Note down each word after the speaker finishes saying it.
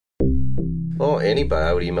Well, anybody.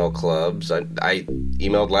 I would email clubs. I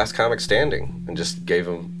emailed Last Comic Standing and just gave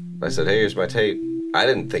them. I said, "Hey, here's my tape." I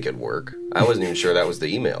didn't think it'd work. I wasn't even sure that was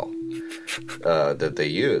the email that they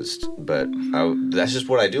used. But that's just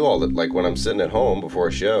what I do like when I'm sitting at home before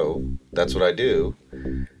a show. That's what I do.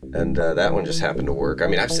 And that one just happened to work. I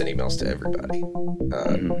mean, I've sent emails to everybody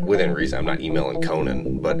within reason. I'm not emailing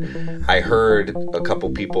Conan, but I heard a couple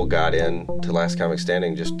people got in to Last Comic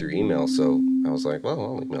Standing just through email. So I was like, well,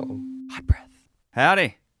 I'll email them. Hot breath.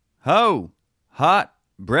 Howdy. Ho. Hot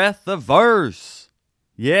breath the verse.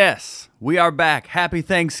 Yes, we are back. Happy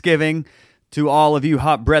Thanksgiving to all of you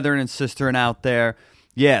hot brethren and sistren out there.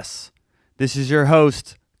 Yes, this is your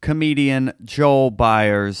host, comedian Joel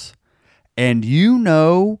Byers. And you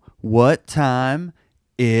know what time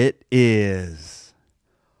it is.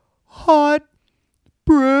 Hot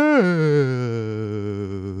breath.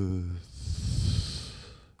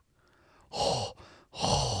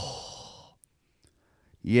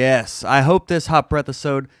 Yes, I hope this hot breath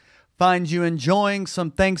episode finds you enjoying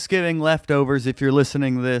some Thanksgiving leftovers if you're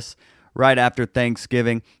listening to this right after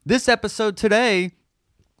Thanksgiving. This episode today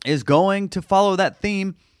is going to follow that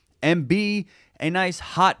theme and be a nice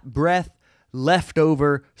hot breath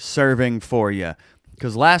leftover serving for you.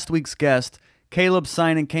 Because last week's guest, Caleb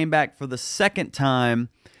Synan, came back for the second time,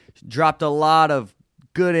 dropped a lot of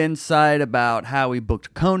good insight about how he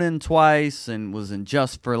booked Conan twice and was in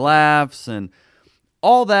Just for Laughs and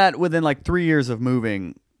all that within like 3 years of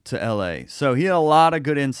moving to LA. So he had a lot of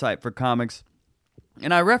good insight for comics.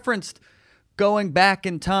 And I referenced going back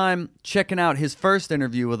in time, checking out his first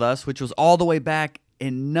interview with us, which was all the way back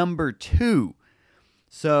in number 2.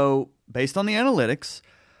 So based on the analytics,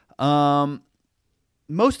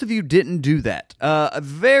 most of you didn't do that. A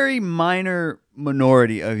very minor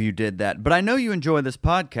minority of you did that. But I know you enjoy this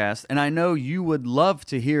podcast, and I know you would love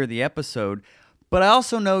to hear the episode. But I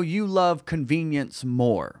also know you love convenience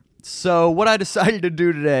more. So what I decided to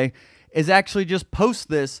do today is actually just post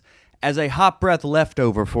this as a hot breath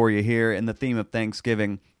leftover for you here in the theme of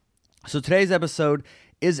Thanksgiving. So today's episode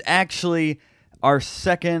is actually our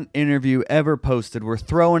second interview ever posted. We're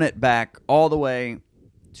throwing it back all the way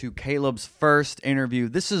to Caleb's first interview.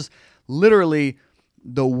 This is literally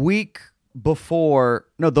the week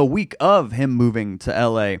of him moving to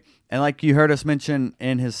LA. And like you heard us mention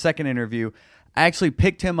in his second interview, I actually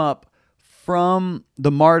picked him up from the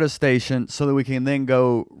MARTA station so that we can then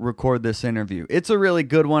go record this interview. It's a really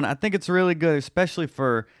good one. I think it's really good, especially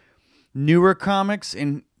for newer comics.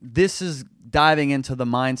 And this is diving into the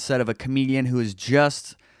mindset of a comedian who is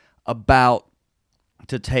just about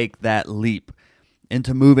to take that leap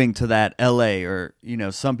into moving to that LA, or, you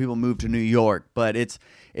know, some people move to New York, but it's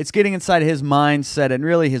getting inside his mindset and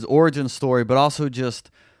really his origin story, but also just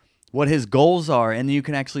what his goals are. And you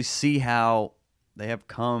can actually see how they have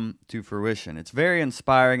come to fruition. It's very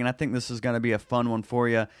inspiring, and I think this is going to be a fun one for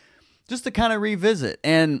you just to kind of revisit.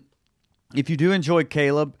 And if you do enjoy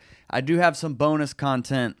Caleb, I do have some bonus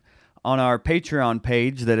content on our Patreon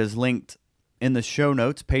page that is linked in the show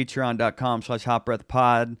notes,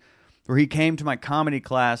 patreon.com/hotbreathpod, where he came to my comedy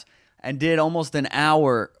class and did almost an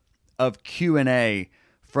hour of Q&A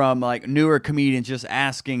from like newer comedians, just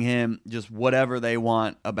asking him just whatever they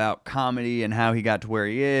want about comedy and how he got to where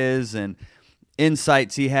he is and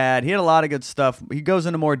insights he had. He had a lot of good stuff. He goes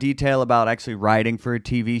into more detail about actually writing for a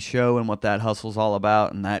TV show and what that hustle's all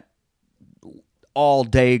about and that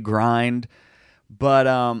all-day grind. But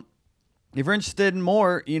if you're interested in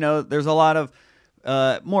more, you know, there's a lot of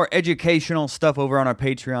more educational stuff over on our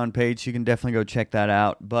Patreon page. You can definitely go check that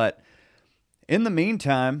out. But in the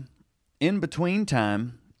meantime, in between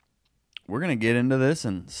time, we're going to get into this.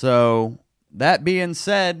 And so that being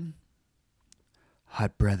said,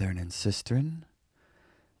 hot brethren and sistren,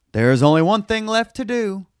 there is only one thing left to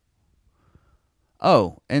do.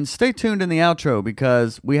 Oh, and stay tuned in the outro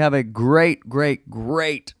because we have a great, great,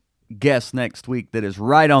 great guest next week that is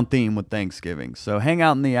right on theme with Thanksgiving. So hang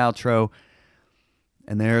out in the outro,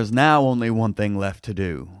 and there is now only one thing left to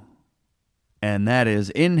do, and that is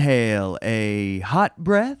inhale a hot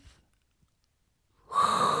breath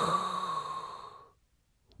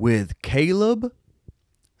with Caleb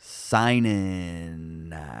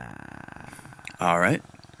Synan. All right.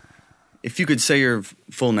 If you could say your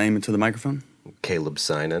full name into the microphone. Caleb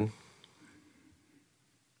Synan.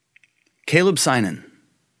 Caleb Synan.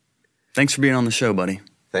 Thanks for being on the show, buddy.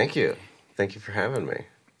 Thank you. Thank you for having me.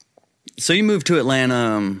 So you moved to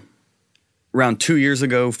Atlanta around 2 years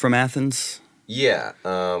ago from Athens? Yeah.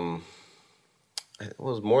 It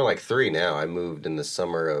was more like 3 now. I moved in the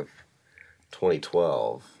summer of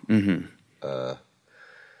 2012. Mm-hmm.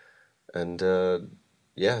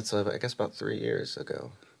 Yeah, it's I guess about 3 years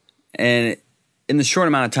ago. And in the short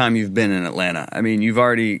amount of time you've been in Atlanta, I mean, you've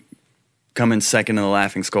already come in second in the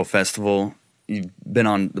Laughing Skull Festival. You've been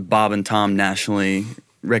on the Bob and Tom nationally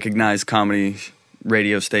recognized comedy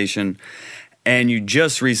radio station, and you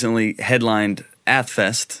just recently headlined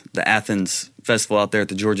AthFest, the Athens festival out there at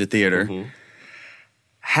the Georgia Theater. Mm-hmm.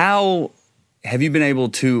 How have you been able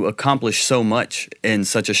to accomplish so much in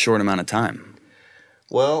such a short amount of time?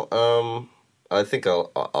 Well, I think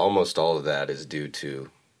almost all of that is due to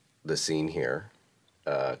the scene here,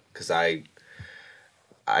 because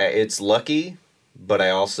it's lucky, but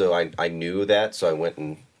I knew that, so I went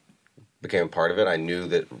and became part of it. I knew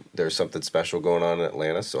that there's something special going on in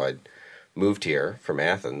Atlanta, so I moved here from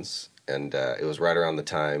Athens, and it was right around the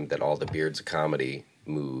time that all the Beards of Comedy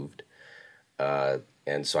moved,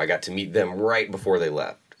 and so I got to meet them right before they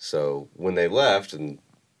left. So when they left and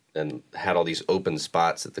had all these open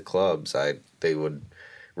spots at the clubs, they would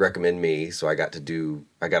recommend me, so I got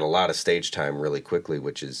a lot of stage time really quickly,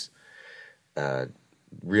 which is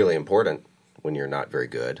really important when you're not very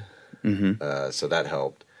good. Mm-hmm. So that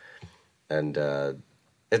helped. And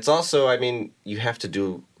it's also, I mean, you have to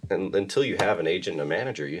do, until you have an agent and a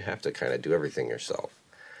manager, you have to kind of do everything yourself.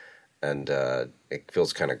 And it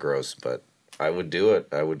feels kind of gross, but I would do it.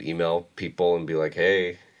 I would email people and be like,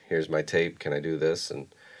 hey, here's my tape, can I do this?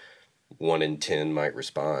 And 1 in 10 might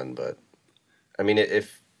respond. But, I mean,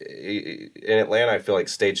 if in Atlanta, I feel like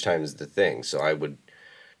stage time is the thing, so I would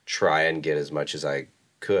try and get as much as I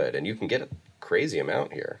could. And you can get a crazy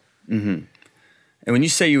amount here. Mm-hmm. And when you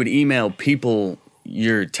say you would email people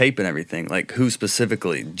your tape and everything, like who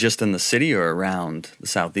specifically? Just in the city or around the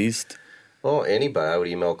Southeast? Well, anybody. I would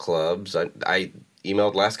email clubs. I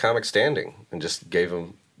emailed Last Comic Standing and just gave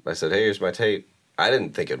them, I said, hey, here's my tape. I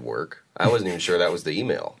didn't think it'd work. I wasn't even sure that was the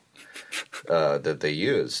email that they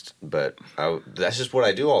used. But that's just what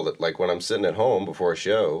I do like when I'm sitting at home before a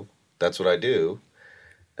show, that's what I do.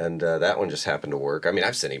 And that one just happened to work. I mean,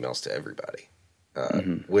 I've sent emails to everybody.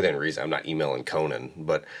 Within reason. I'm not emailing Conan,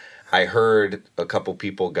 but I heard a couple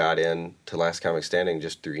people got in to Last Comic Standing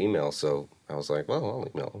just through email, so I was like, well, I'll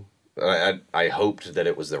email them. I hoped that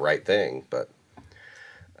it was the right thing, but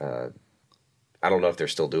I don't know if they're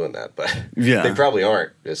still doing that, but yeah. They probably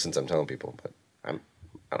aren't, since I'm telling people, but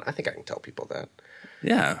I think I can tell people that.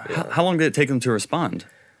 Yeah. How long did it take them to respond?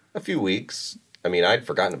 A few weeks. I mean, I'd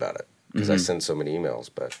forgotten about it because I send so many emails,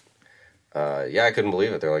 but yeah, I couldn't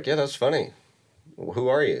believe it. They're like, yeah, that's funny. Who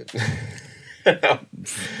are you?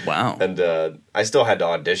 Wow. And I still had to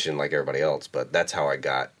audition like everybody else, but that's how I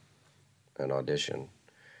got an audition.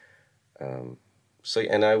 And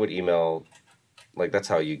I would email, like, that's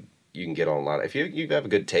how you can get on a lot. If you have a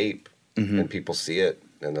good tape and people see it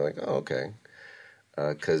and they're like, oh, okay.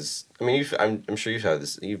 Because, I mean, I'm sure you've had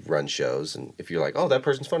this, you've run shows, and if you're like, oh, that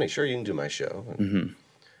person's funny, sure, you can do my show. And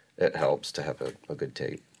it helps to have a good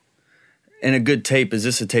tape. And a good tape, is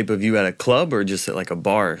this a tape of you at a club or just at like a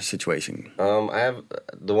bar situation? I have,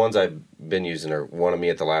 the ones I've been using are one of me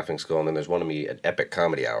at the Laughing Skull, and then there's one of me at Epic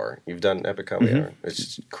Comedy Hour. You've done Epic Comedy Hour? It's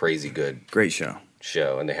just crazy good. Great show.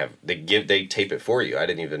 And they tape it for you.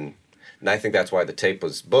 And I think that's why the tape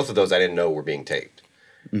was, both of those I didn't know were being taped,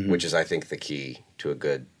 which is, I think, the key to a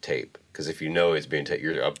good tape. Because if you know it's being taped,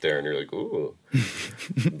 you're up there and you're like, ooh.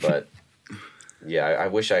 But yeah, I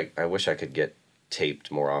wish I could get taped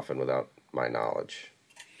more often without my knowledge.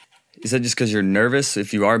 Is that just because you're nervous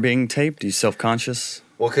if you are being taped? Are you self-conscious?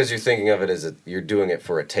 Well, because you're thinking of it as you're doing it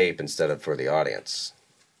for a tape instead of for the audience,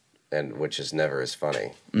 and which is never as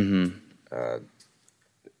funny. And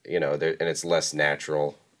it's less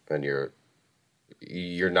natural, and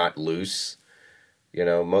you're not loose.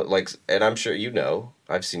 And I'm sure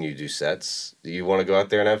I've seen you do sets. You want to go out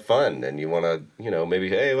there and have fun, and you want to, maybe,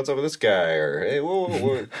 hey, what's up with this guy? Or, hey,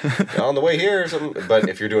 whoa, on the way here or something. But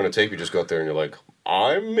if you're doing a tape, you just go out there and you're like,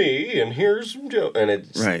 I'm me, and here's some Joe. And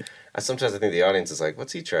it's, right. Sometimes I think the audience is like,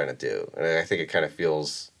 what's he trying to do? And I think it kind of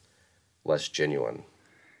feels less genuine.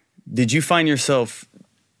 Did you find yourself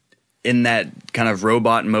in that kind of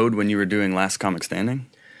robot mode when you were doing Last Comic Standing?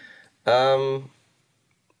 Half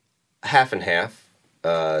and half.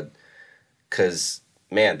 Because,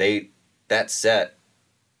 man, that set,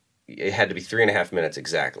 it had to be 3.5 minutes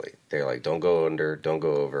exactly. They're like, don't go under, don't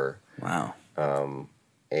go over. Wow.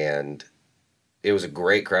 And it was a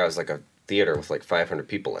great crowd. It was like a theater with like 500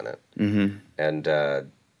 people in it. And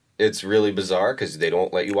it's really bizarre because they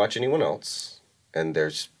don't let you watch anyone else. And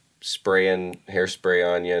there's spraying hairspray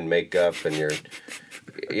on you and makeup, and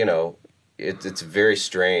it's very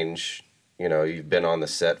strange. You've been on the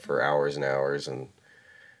set for hours and hours, and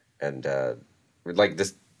like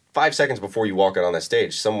this 5 seconds before you walk out on the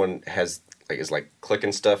stage, someone has is like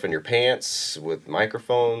clicking stuff in your pants with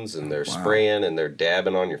microphones, and they're spraying and they're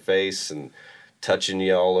dabbing on your face and touching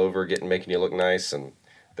you all over, making you look nice, and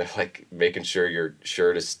they're like making sure your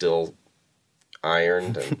shirt is still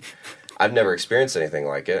ironed. And I've never experienced anything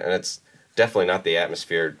like it, and it's definitely not the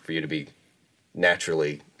atmosphere for you to be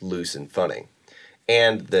naturally loose and funny.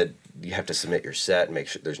 And that you have to submit your set and make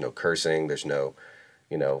sure there's no cursing, there's no,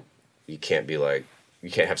 you can't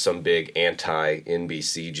have some big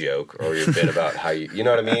anti-NBC joke or your bit about how you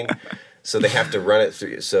know what I mean? So they have to run it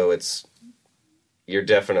through. So you're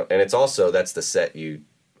definitely, and it's also, that's the set you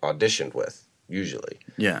auditioned with, usually.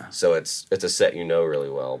 Yeah. So it's a set really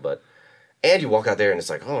well, and you walk out there and it's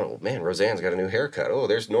like, oh man, Roseanne's got a new haircut. Oh,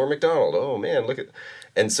 there's Norm Macdonald. Oh man, look at,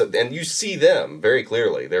 and you see them very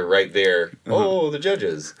clearly. They're right there. Uh-huh. Oh, the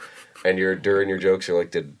judges, and during your jokes, you're like,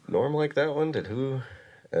 did Norm like that one? Did who?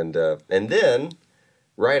 And then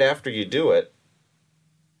right after you do it,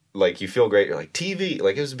 like you feel great. You're like, TV,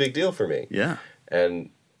 like it was a big deal for me. Yeah. And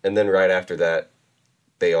then right after that,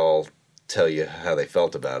 they all tell you how they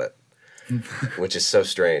felt about it, which is so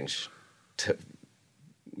strange.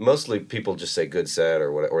 Mostly people just say good set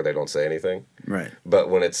or they don't say anything. Right. But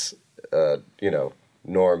when it's,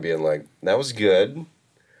 Norm being like, that was good.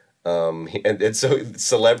 And so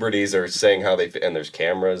celebrities are saying how and there's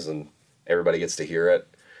cameras and everybody gets to hear it.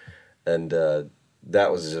 And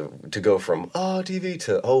that was to go from, TV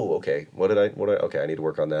to, okay, okay, I need to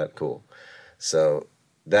work on that. Cool. So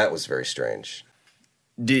that was very strange.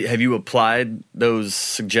 Have you applied those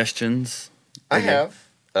suggestions? I have.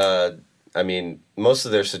 I mean, most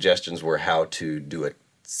of their suggestions were how to do a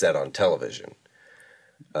set on television.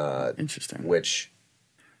 Interesting.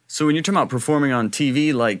 So when you're talking about performing on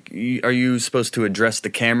TV, like, are you supposed to address the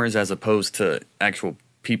cameras as opposed to actual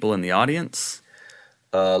people in the audience?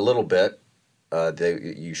 A little bit.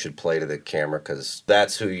 You should play to the camera because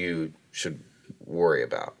that's who you should worry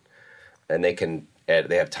about. And they can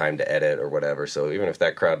they have time to edit or whatever. So even if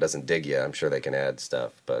that crowd doesn't dig you, I'm sure they can add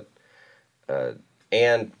stuff. But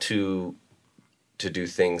and to do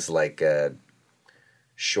things like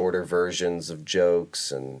shorter versions of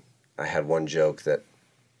jokes. And I had one joke that,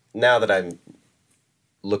 now that I'm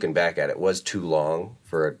looking back at it, was too long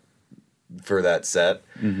for that set.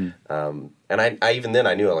 Mm-hmm. And I even then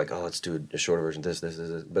I knew, like, let's do a shorter version, this.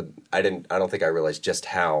 But I don't think I realized just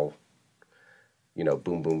how,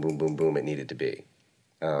 boom, boom, boom, boom, boom it needed to be.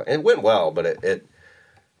 And it went well, but if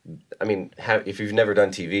you've never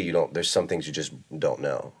done TV, there's some things you just don't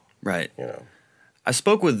know. Right. I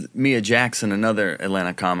spoke with Mia Jackson, another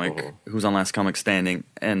Atlanta comic, mm-hmm. who's on Last Comic Standing,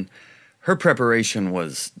 and her preparation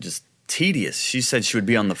was just tedious. She said she would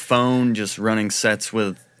be on the phone just running sets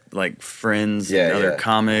with, like, friends and other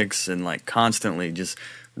comics and, like, constantly just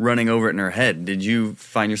running over it in her head. Did you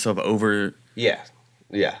find yourself over... Yeah.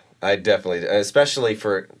 I definitely... Especially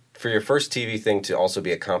for your first TV thing to also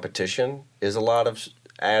be a competition is a lot of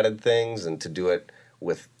added things, and to do it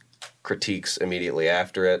with critiques immediately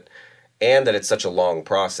after it, and that it's such a long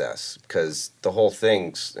process, because the whole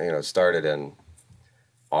thing, started in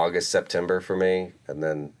August, September for me, and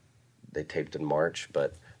then they taped in March,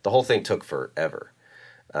 but the whole thing took forever.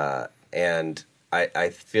 And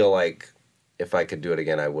I feel like if I could do it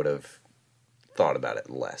again, I would have thought about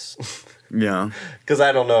it less. Yeah. Because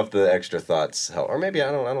I don't know if the extra thoughts help, or maybe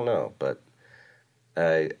I don't know, but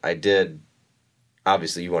I did.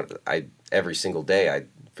 Obviously, every single day I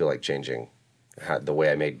feel like changing the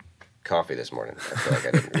way I made coffee this morning. I feel like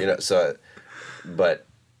I didn't, so, but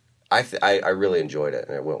I really enjoyed it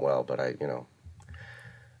and it went well, but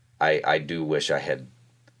I do wish I had,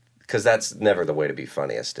 because that's never the way to be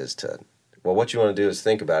funniest, is to, what you want to do is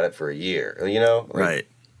think about it for a year, right.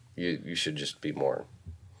 You should just be more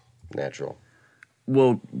natural.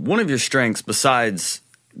 Well, one of your strengths, besides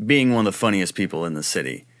being one of the funniest people in the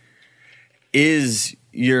city, is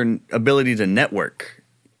your ability to network.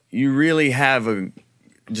 You really have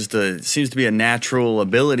seems to be a natural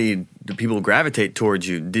ability that people gravitate towards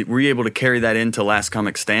you. Were you able to carry that into Last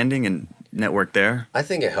Comic Standing and network there? I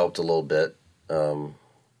think it helped a little bit.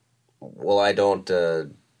 I don't. A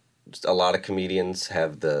lot of comedians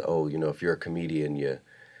have if you're a comedian,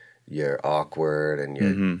 you're awkward and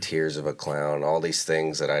you're mm-hmm. tears of a clown. All these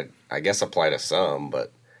things that I guess apply to some,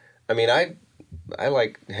 but I mean I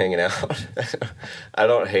like hanging out. I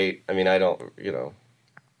don't hate. I mean I don't.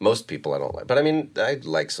 Most people I don't like, but I mean I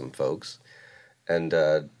like some folks, and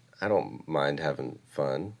I don't mind having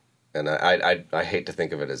fun. And I hate to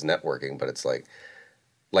think of it as networking, but it's like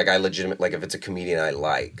I legitimately, if it's a comedian I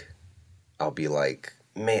like, I'll be like,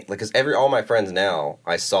 man, because all my friends now,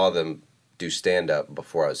 I saw them do stand up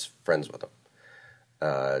before I was friends with them.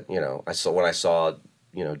 I saw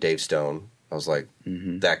Dave Stone I was like,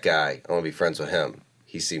 that guy, I want to be friends with him.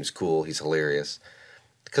 He seems cool. He's hilarious.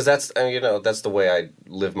 Because that's, I mean, that's the way I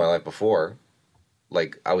lived my life before.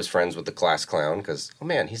 Like, I was friends with the class clown because, oh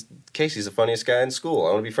man, Casey's the funniest guy in school.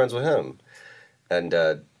 I want to be friends with him. And,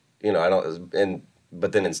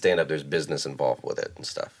 but then in stand-up, there's business involved with it and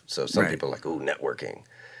stuff. So some people are like, ooh, networking.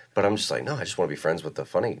 But I'm just like, no, I just want to be friends with the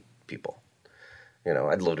funny people.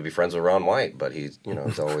 I'd love to be friends with Ron White, but he's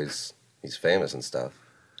famous and stuff.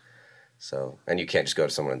 So, and you can't just go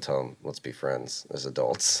to someone and tell them, let's be friends as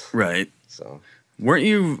adults. Right. So, weren't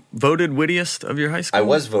you voted wittiest of your high school? I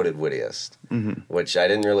was voted wittiest, which I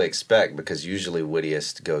didn't really expect because usually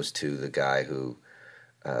wittiest goes to the guy who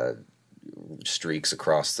streaks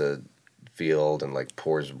across the field and like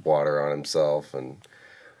pours water on himself and,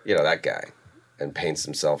 that guy, and paints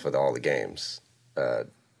himself at all the games.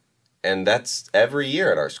 And that's every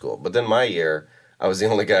year at our school. But then my year, I was the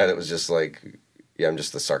only guy that was just like, yeah, I'm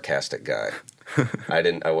just the sarcastic guy.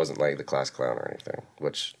 I wasn't like the class clown or anything,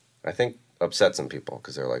 which I think upset some people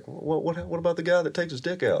because they're like, what about the guy that takes his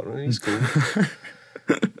dick out? He's cool.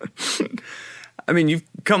 I mean, you've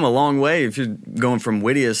come a long way if you're going from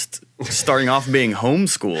wittiest, starting off being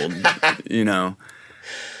homeschooled,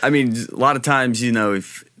 I mean, a lot of times,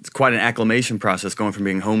 if it's quite an acclimation process going from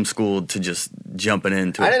being homeschooled to just jumping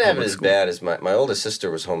into I didn't have it as bad as my oldest sister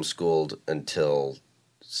was homeschooled until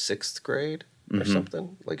 6th grade or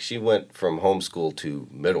something. Like, she went from homeschool to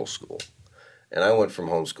middle school, and I went from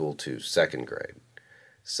homeschool to 2nd grade.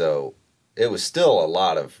 So it was still a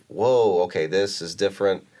lot of, whoa, okay, this is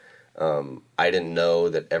different. I didn't know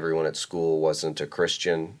that everyone at school wasn't a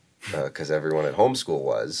Christian because everyone at homeschool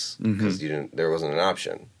was, because there wasn't an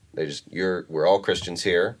option. They just, we're all Christians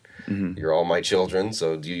here. You're all my children,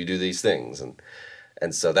 so you do these things.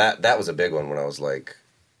 And so that was a big one when I was like,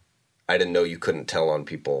 I didn't know you couldn't tell on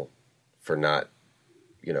people for not,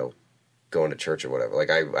 going to church or whatever. Like,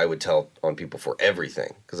 I would tell on people for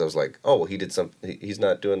everything because I was like, oh, well, he did something, he's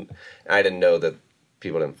not doing, I didn't know that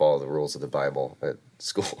people didn't follow the rules of the Bible at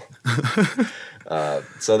school.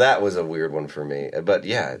 So that was a weird one for me. But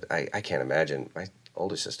yeah, I can't imagine. My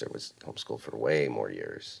older sister was homeschooled for way more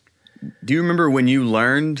years. Do you remember when you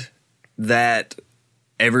learned that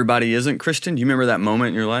everybody isn't Christian? Do you remember that moment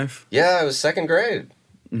in your life? Yeah, it was 2nd grade.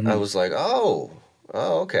 I was like, oh,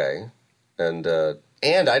 okay. And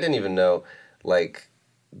I didn't even know, like,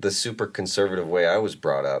 the super conservative way I was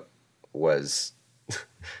brought up was,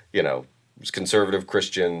 was conservative,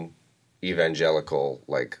 Christian, evangelical,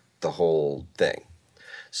 like, the whole thing.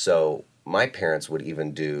 So my parents would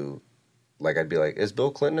even do, like, I'd be like, is Bill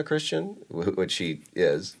Clinton a Christian? Which he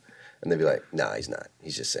is. And they'd be like, no, he's not.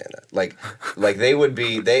 He's just saying that. Like they would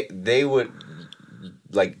be, they would,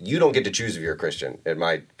 like, you don't get to choose if you're a Christian at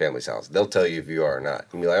my family's house. They'll tell you if you are or not.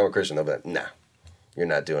 You'll be like, I'm a Christian. They'll be like, nah, you're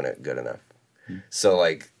not doing it good enough. So,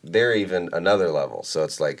 like, they're even another level. So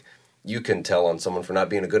it's like, you can tell on someone for not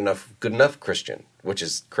being a good enough Christian, which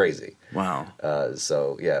is crazy. Wow.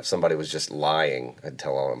 So yeah, if somebody was just lying, I'd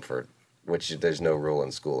tell on them for, which there's no rule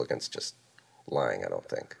in school against just lying, I don't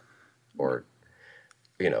think, or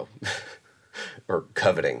or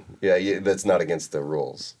coveting. Yeah, that's not against the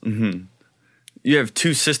rules. You have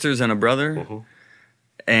 2 sisters and a brother,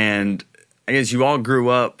 and I guess you all grew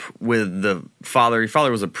up with the father. Your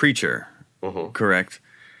father was a preacher, correct?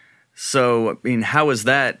 So, I mean, how has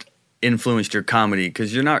that influenced your comedy?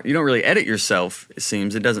 Because you don't really edit yourself, it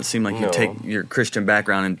seems. It doesn't seem like you take your Christian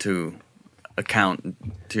background into account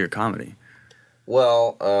to your comedy.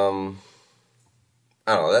 Well,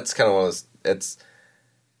 I don't know. That's kind of one of those,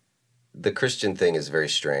 the Christian thing is very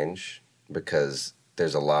strange because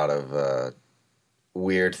there's a lot of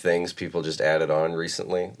weird things people just added on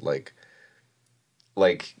recently. Like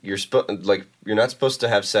you're not supposed to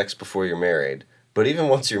have sex before you're married, but even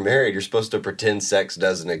once you're married, you're supposed to pretend sex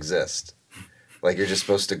doesn't exist. Like, you're just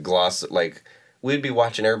supposed to gloss it. Like, we'd be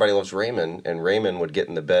watching Everybody Loves Raymond, and Raymond would get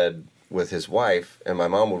in the bed with his wife, and my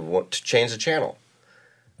mom would want to change the channel.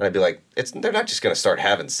 And I'd be like, they're not just going to start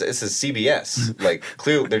having sex. This is CBS. Like,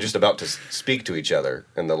 clearly, they're just about to speak to each other,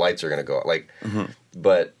 and the lights are going to go out. Like,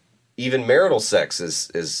 but even marital sex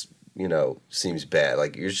is seems bad.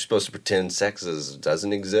 Like, you're supposed to pretend sex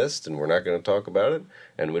doesn't exist, and we're not going to talk about it,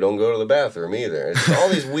 and we don't go to the bathroom either. It's all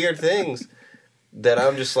these weird things that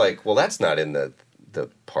I'm just like, well, that's not in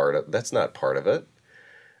that's not part of it.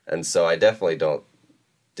 And so I definitely don't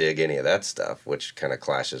dig any of that stuff, which kind of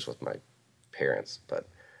clashes with my parents. But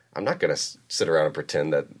I'm not going to sit around and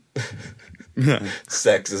pretend that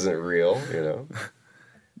sex isn't real,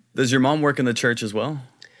 Does your mom work in the church as well?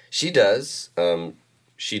 She does.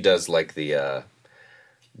 She does, like, they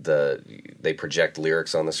project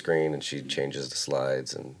lyrics on the screen, and she changes the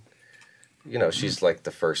slides, and she's like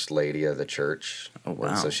the first lady of the church. Oh, wow.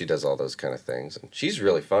 And so she does all those kind of things. And she's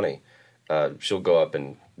really funny. She'll go up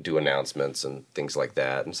and do announcements and things like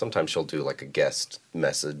that. And sometimes she'll do like a guest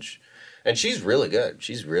message. And she's really good.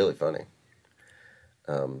 She's really funny.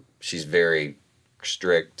 She's very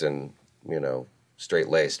strict and,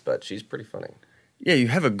 straight-laced, but she's pretty funny. Yeah, you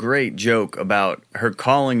have a great joke about her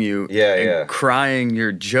calling you and crying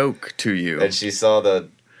your joke to you. And she saw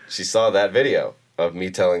that video of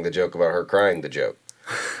me telling the joke about her crying the joke.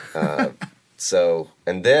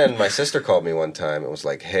 And then my sister called me one time and was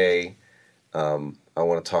like, hey, I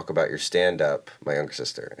want to talk about your stand-up, my younger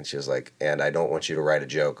sister. And she was like, and I don't want you to write a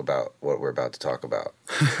joke about what we're about to talk about.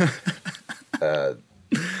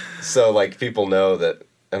 So, like, people know that,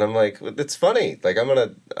 and I'm like, it's funny. Like, I'm going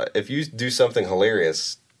to, if you do something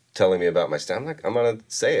hilarious telling me about my stand-up, I'm going to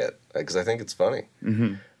say it, because I think it's funny.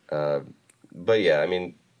 Mm-hmm. But yeah, I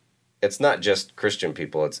mean, it's not just Christian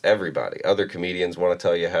people, it's everybody. Other comedians want to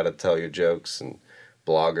tell you how to tell your jokes, and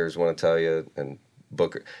bloggers want to tell you, and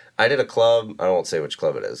Booker. I did a club, I won't say which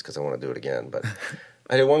club it is because I want to do it again, but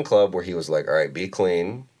I did one club where he was like, all right, be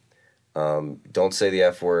clean. Don't say the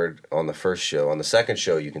F word on the first show. On the second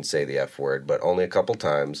show, you can say the F word, but only a couple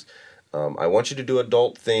times. I want you to do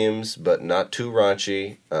adult themes, but not too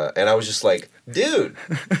raunchy. And I was just like, dude,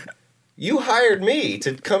 you hired me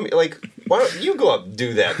to come. Like, why don't you go up and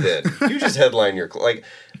do that then? You just headline your like.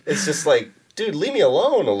 It's just like, dude, leave me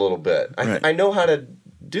alone a little bit. Right. I know how to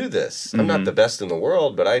do this. Mm-hmm. I'm not the best in the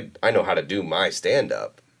world, but I know how to do my stand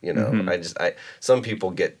up. Mm-hmm. Some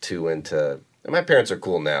people get too into. And my parents are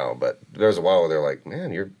cool now, but there was a while where they're like,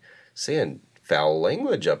 man, you're saying foul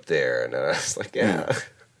language up there. And I was like, yeah.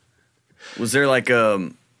 Was there like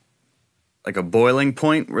a boiling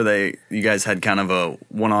point where you guys had kind of a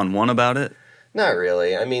one-on-one about it? Not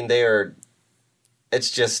really. I mean,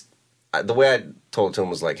 it's just, the way I told it to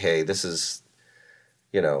him was like, hey, this is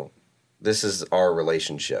our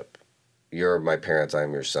relationship. You're my parents,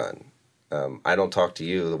 I'm your son. I don't talk to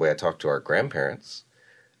you the way I talk to our grandparents.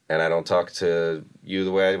 And I don't talk to you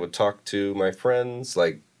the way I would talk to my friends.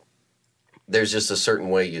 Like, there's just a certain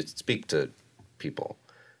way you speak to people,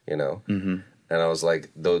 Mm-hmm. And I was like,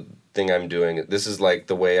 the thing I'm doing, this is like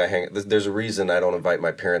the way I hang. There's a reason I don't invite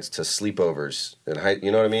my parents to sleepovers.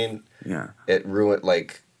 You know what I mean? Yeah. It ruined,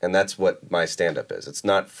 like, and that's what my stand-up is. It's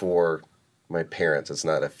not for my parents. It's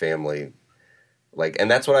not a family. Like,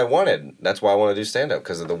 and that's what I wanted. That's why I want to do stand-up,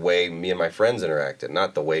 because of the way me and my friends interacted,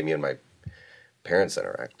 not the way me and my parents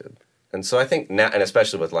interacted. And so I think now, and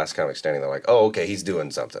especially with Last Comic Standing, they're like, oh, okay, he's doing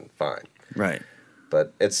something, fine. Right.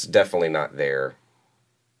 But it's definitely not there.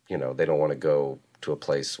 They don't want to go to a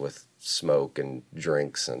place with smoke and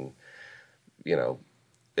drinks, and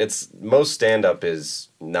it's, most stand-up is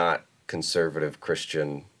not conservative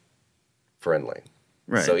Christian friendly.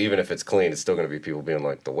 Right. So even if it's clean, it's still going to be people being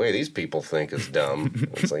like, the way these people think is dumb.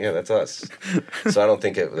 It's like, yeah, that's us. So I don't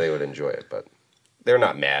think they would enjoy it, but they're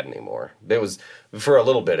not mad anymore. For a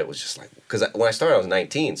little bit, it was just like, because when I started, I was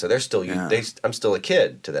 19, so they're still, I'm still a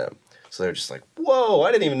kid to them. So they're just like, whoa,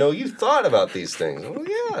 I didn't even know you thought about these things. Well,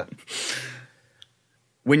 yeah.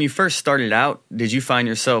 When you first started out, did you find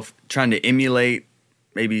yourself trying to emulate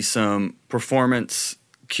maybe some performance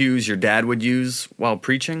cues your dad would use while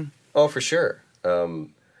preaching? Oh, for sure.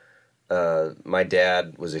 My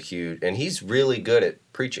dad was and he's really good at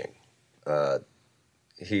preaching. I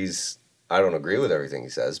don't agree with everything he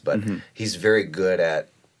says, but mm-hmm. he's very good at,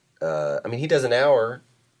 he does an hour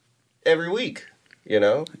every week,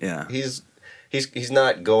 Yeah. He's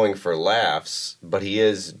not going for laughs, but he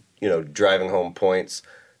is, driving home points,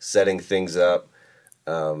 setting things up.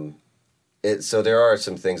 So there are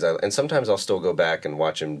some things and sometimes I'll still go back and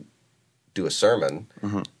watch him do a sermon,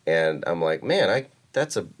 mm-hmm. and I'm like, man,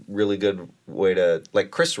 that's a really good way to, like,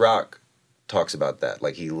 Chris Rock talks about that.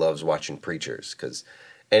 Like, he loves watching preachers,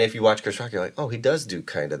 and if you watch Chris Rock, you're like, oh, he does do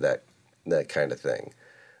kind of that kind of thing.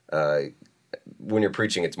 When you're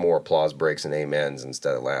preaching, it's more applause breaks and amens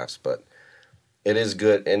instead of laughs, but it is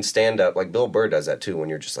good. And stand-up, like Bill Burr does that too, when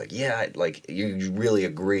you're just like, yeah, like, you really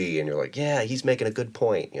agree, and you're like, yeah, he's making a good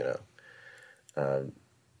point,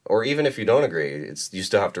 or even if you don't agree, you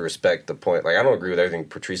still have to respect the point. Like, I don't agree with everything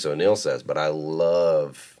Patrice O'Neill says, but I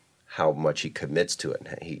love how much he commits to it.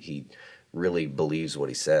 He really believes what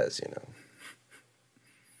he says,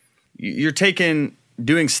 You're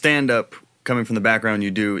doing stand-up, coming from the background you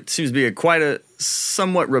do, it seems to be quite a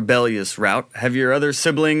somewhat rebellious route. Have your other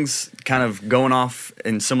siblings kind of going off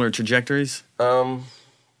in similar trajectories?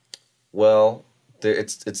 Well,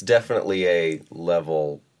 it's definitely a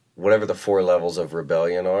level. Whatever the 4 levels of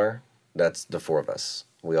rebellion are, that's the 4 of us.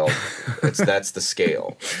 That's the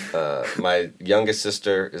scale. My youngest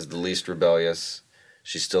sister is the least rebellious.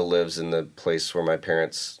 She still lives in the place where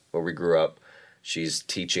we grew up. She's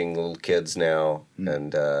teaching little kids now,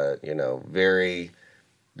 and very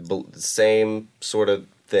the same sort of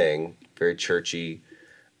thing, very churchy,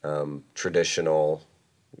 traditional,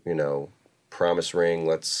 promise ring.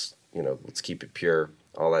 Let's keep it pure,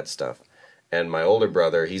 all that stuff. And my older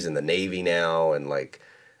brother, he's in the Navy now, and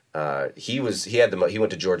he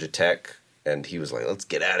went to Georgia Tech, and he was like, let's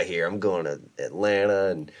get out of here. I'm going to Atlanta,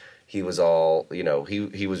 and he was all,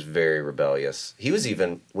 he was very rebellious. He was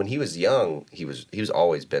even, when he was young, he was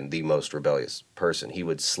always been the most rebellious person. He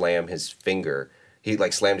would slam his finger. He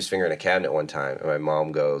slammed his finger in a cabinet one time, and my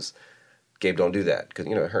mom goes, Gabe, don't do that, because,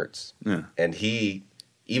 it hurts. Yeah. And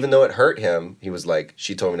even though it hurt him, he was like,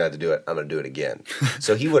 she told me not to do it, I'm going to do it again.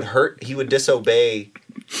 So he would disobey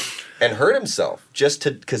and hurt himself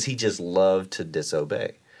because he just loved to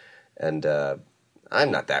disobey. And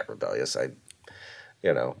I'm not that rebellious.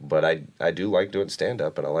 But I do like doing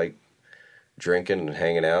stand-up, and I like drinking and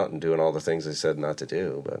hanging out and doing all the things I said not to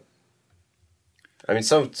do. But I mean,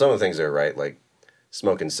 some of the things are right, like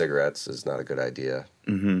smoking cigarettes is not a good idea.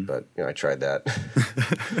 Mm-hmm. But I tried that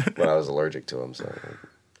when I was allergic to them. So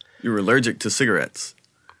you were allergic to cigarettes.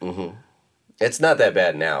 Mm-hmm. It's not that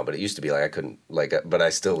bad now, but it used to be like I couldn't but I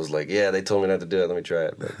still was like, yeah, they told me not to do it. Let me try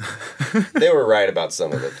it. But they were right about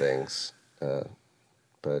some of the things,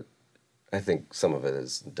 but I think some of it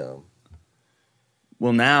is dumb.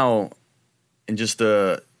 Well, now, in just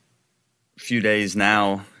a few days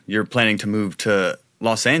now, you're planning to move to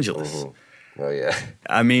Los Angeles. Mm-hmm. Oh, yeah.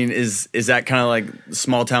 I mean, is that kind of like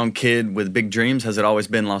small town kid with big dreams? Has it always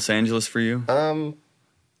been Los Angeles for you?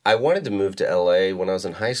 I wanted to move to L.A. when I was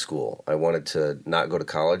in high school. I wanted to not go to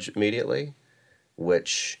college immediately,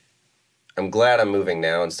 which I'm glad I'm moving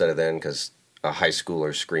now instead of then, because a high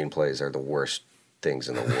schooler's screenplays are the worst things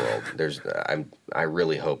in the world. I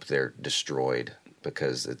really hope they're destroyed,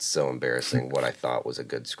 because it's so embarrassing what I thought was a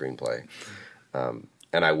good screenplay.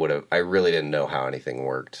 And I really didn't know how anything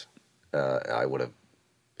worked. It would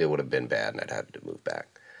have been bad, and I'd had to move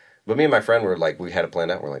back. But me and my friend were like, we had it planned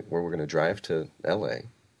out. We're like, we're going to drive to L.A.,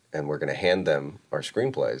 and we're going to hand them our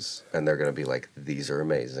screenplays, and they're going to be like, these are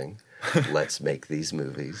amazing. Let's make these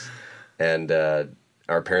movies. And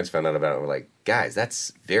our parents found out about it, and we're like, guys,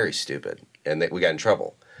 that's very stupid. And we got in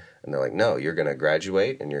trouble. And they're like, no, you're going to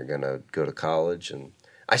graduate, and you're going to go to college. And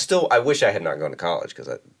I wish I had not gone to college, because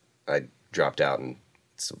I dropped out, and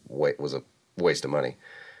it was a waste of money,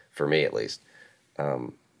 for me at least.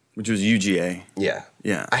 Which was UGA. Yeah.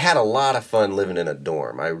 Yeah. I had a lot of fun living in a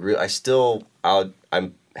dorm.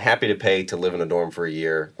 I'm happy to pay to live in a dorm for a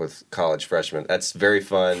year with college freshmen. That's very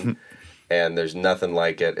fun, and there's nothing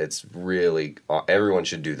like it. It's really, everyone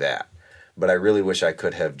should do that. But I really wish I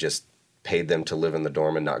could have just paid them to live in the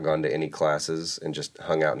dorm and not gone to any classes and just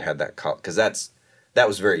hung out and had that, because that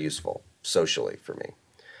was very useful socially for me.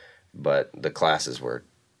 But the classes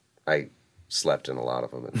I slept in a lot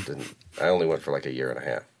of them, and I only went for like a year and a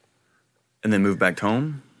half. And then moved back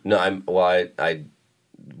home? No,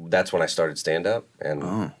 that's when I started stand-up,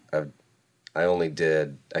 and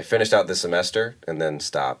I finished out this semester and then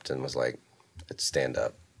stopped and was like, it's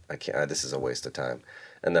stand-up. I can't, this is a waste of time.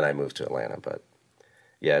 And then I moved to Atlanta, but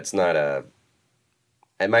yeah, it's not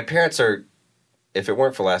and my parents are, if it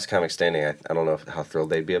weren't for Last Comic Standing, I don't know how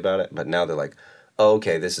thrilled they'd be about it, but now they're like, oh,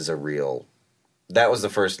 okay, this is that was the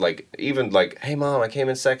first, hey Mom, I came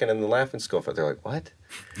in second in the Laughing Skull Fest. They're like, what?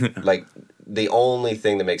 The only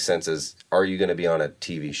thing that makes sense is, are you going to be on a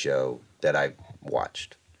TV show that I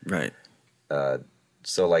watched? Right.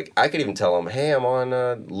 So, I could even tell them, hey, I'm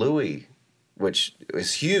on Louis, which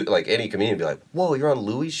is huge. Like, any comedian would be like, whoa, you're on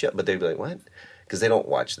Louis' show? But they'd be like, what? Because they don't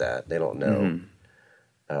watch that. They don't know.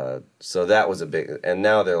 Mm-hmm. So that was a big... And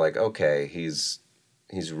now they're like, okay, he's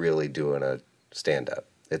really doing a stand-up.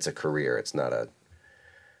 It's a career. It's not a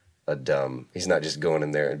dumb... He's not just going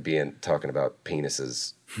in there and talking about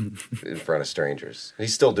penises in front of strangers. I'm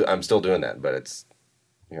still doing that, but it's,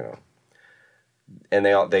 and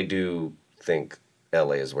they do think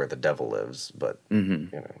LA is where the devil lives, but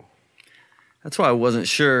That's why I wasn't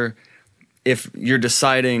sure if you're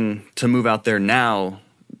deciding to move out there now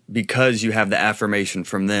because you have the affirmation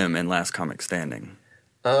from them and Last Comic Standing.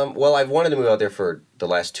 Well, I've wanted to move out there for the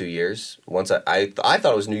last 2 years. Once I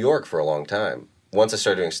thought it was New York for a long time. Once I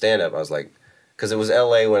started doing stand-up, I was like, because it was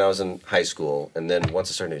L.A. when I was in high school, and then once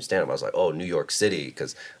I started doing stand-up, I was like, oh, New York City,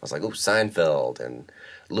 because I was like, oh, Seinfeld and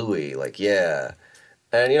Louis, yeah.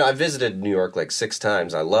 And, I visited New York 6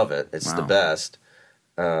 times. I love it. It's the best.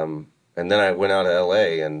 And then I went out to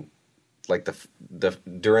L.A., and like the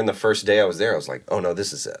during the first day I was there, I was like, oh no,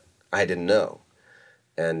 this is it. I didn't know,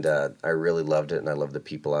 and I really loved it, and I loved the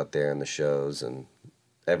people out there and the shows and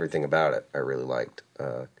everything about it. I really liked,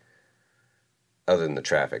 other than the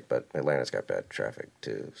traffic, but Atlanta's got bad traffic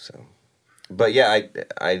too. So, but yeah,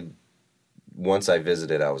 I once I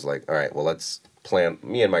visited, I was like, all right, well, let's plan.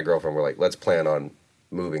 Me and my girlfriend were like, let's plan on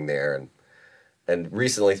moving there, and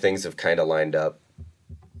recently things have kind of lined up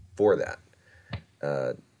for that.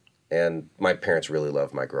 And my parents really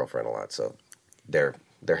love my girlfriend a lot, so they're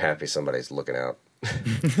happy somebody's looking out,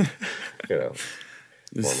 you know,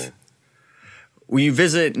 for me. Well, you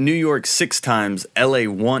visit New York 6 times, L.A.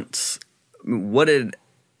 once. What did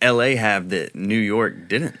L.A. have that New York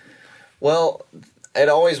didn't? Well, it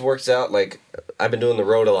always works out. Like, I've been doing the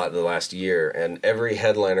road a lot the last year, and every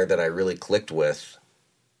headliner that I really clicked with,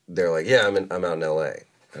 they're like, "Yeah, I'm out in L.A."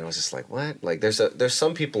 And I was just like, "What?" Like, there's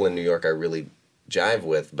some people in New York I really jive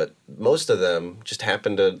with, but most of them just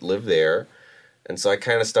happen to live there, and so I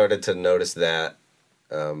kind of started to notice that.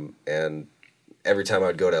 And every time I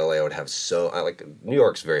would go to LA, I would have New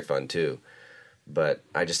York's very fun too, but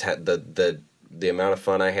I just had the amount of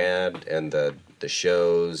fun I had, and the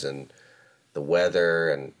shows and the weather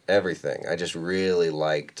and everything. I just really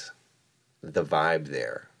liked the vibe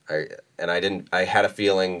there. I had a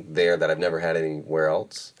feeling there that I've never had anywhere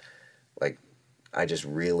else. Like, I just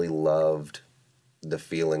really loved the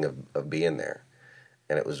feeling of being there,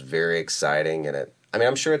 and it was very exciting. And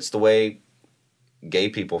I'm sure it's the way gay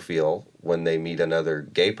people feel when they meet another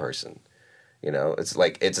gay person. You know, it's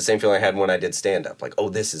the same feeling I had when I did stand up. Like, oh,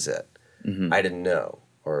 this is it. Mm-hmm. I didn't know,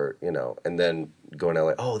 or and then going to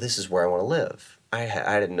LA. Oh, this is where I want to live.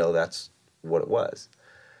 I didn't know that's what it was.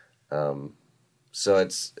 So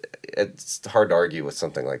it's hard to argue with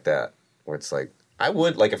something like that, where it's like, I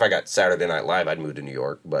would, like, if I got Saturday Night Live, I'd move to New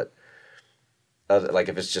York, but like,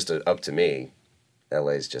 if it's just up to me,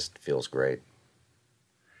 LA's just feels great.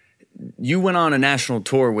 You went on a national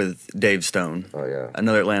tour with Dave Stone. Oh, yeah.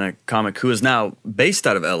 Another Atlanta comic who is now based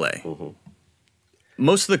out of LA. Mm-hmm.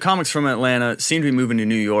 Most of the comics from Atlanta seem to be moving to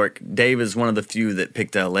New York. Dave is one of the few that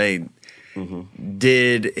picked LA. Mm-hmm.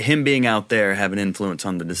 Did him being out there have an influence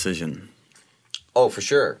on the decision? Oh, for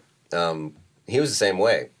sure. He was the same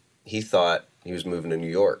way. He thought he was moving to New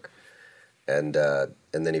York. And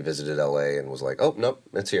then he visited LA and was like, oh, nope,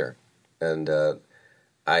 it's here. And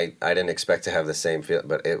I didn't expect to have the same feel,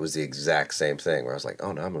 but it was the exact same thing where I was like,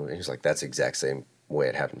 oh, no, I'm moving. He was like, that's the exact same way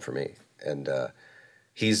it happened for me. And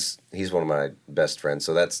he's one of my best friends,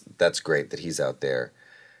 so that's great that he's out there.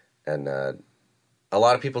 And a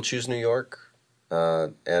lot of people choose New York,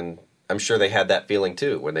 and I'm sure they had that feeling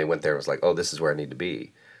too when they went there. It was like, oh, this is where I need to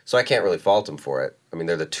be. So I can't really fault them for it. I mean,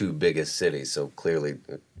 they're the two biggest cities, so clearly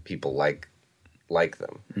people like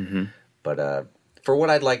them. Mm-hmm. But for what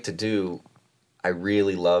I'd like to do, I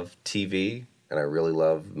really love TV and I really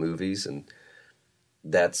love movies, and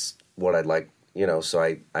that's what I'd like,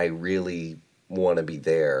 so I really want to be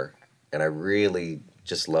there, and I really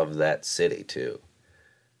just love that city too.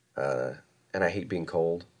 And I hate being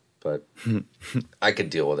cold, but I could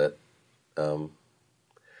deal with it.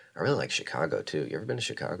 I really like Chicago too. You ever been to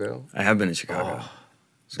Chicago? I have been to Chicago. Oh,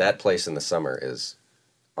 that place in the summer is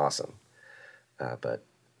awesome. But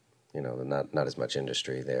not as much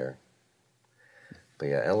industry there. But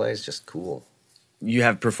yeah, LA is just cool. You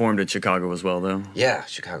have performed in Chicago as well, though? Yeah,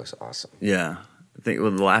 Chicago's awesome. Yeah. I think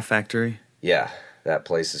with the Laugh Factory? Yeah, that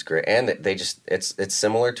place is great. And it's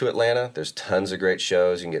similar to Atlanta. There's tons of great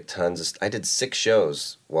shows. You can get tons of... I did 6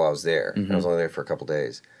 shows while I was there. Mm-hmm. I was only there for a couple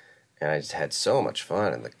days. And I just had so much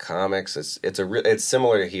fun. And the comics, it's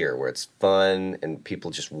similar to here, where it's fun and people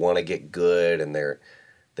just want to get good, and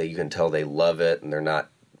you can tell they love it, and they're not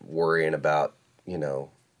worrying about,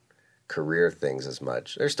 career things as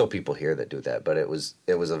much. There's still people here that do that, but it was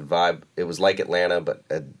a vibe. It was like Atlanta, but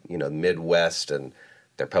Midwest, and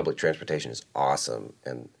their public transportation is awesome.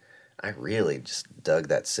 And I really just dug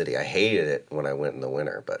that city. I hated it when I went in the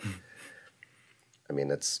winter, but I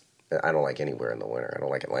mean, I don't like anywhere in the winter. I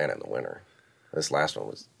don't like Atlanta in the winter. This last one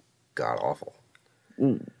was god awful.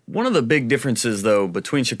 One of the big differences, though,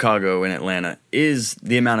 between Chicago and Atlanta is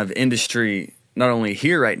the amount of industry, not only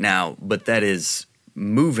here right now, but that is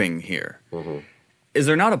moving here. Mm-hmm. Is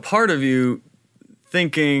there not a part of you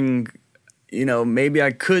thinking, maybe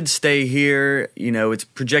I could stay here? It's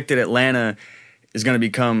projected Atlanta is going to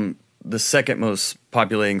become the second most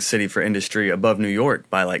populating city for industry above New York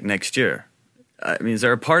by like next year. I mean, is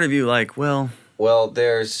there a part of you like, well,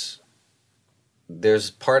 there's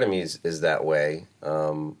part of me is that way.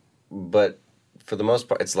 But for the most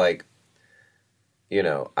part, it's like,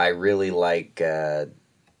 I really like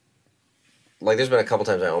like there's been a couple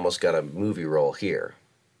times I almost got a movie role here,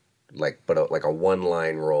 like like a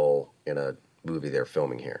one-line role in a movie they're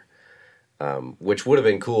filming here, which would have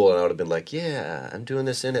been cool, and I would have been like, yeah, I'm doing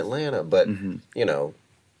this in Atlanta, but you know,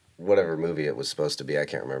 whatever movie it was supposed to be, I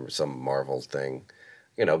can't remember, some Marvel thing,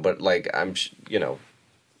 you know, but like you know,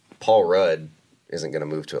 Paul Rudd isn't going to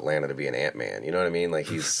move to Atlanta to be an Ant-Man, you know what I mean? Like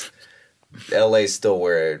he's LA's still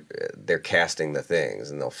where they're casting the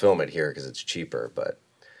things, and they'll film it here because it's cheaper.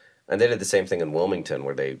 And they did the same thing in Wilmington,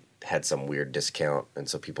 where they had some weird discount, and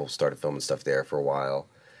so people started filming stuff there for a while.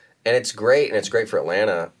 And it's great, and it's great for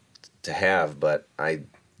Atlanta to have, but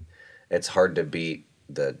it's hard to beat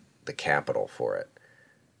the capital for it.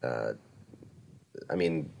 I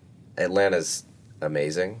mean, Atlanta's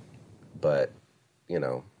amazing, but you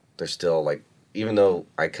know, there's still like, even though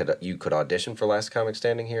you could audition for Last Comic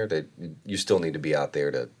Standing here, that you still need to be out there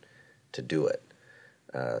to do it.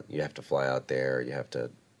 You have to fly out there. You have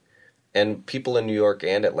to, and people in New York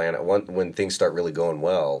and Atlanta, when things start really going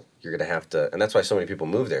well, you're gonna have to, and that's why so many people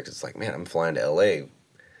move there, because it's like, man, I'm flying to LA,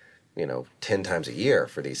 you know, 10 times a year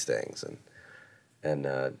for these things, and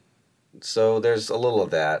so there's a little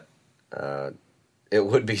of that. It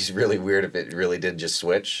would be really weird if it really did just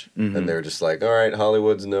switch, and they're just like, all right,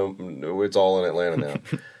 Hollywood's no, it's all in Atlanta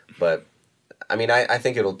now. But I mean, I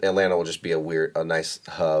think Atlanta will just be a nice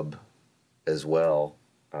hub as well.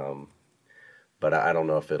 But I don't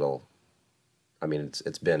know if it'll. I mean,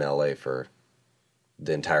 it's been LA for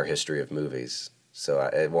the entire history of movies, so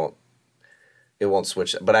it won't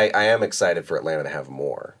switch. But I am excited for Atlanta to have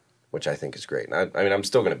more, which I think is great. And I mean, I'm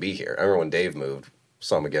still going to be here. I remember when Dave moved.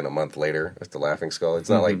 Saw him again a month later at the Laughing Skull. It's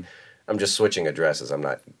not like I'm just switching addresses. I'm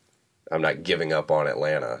not giving up on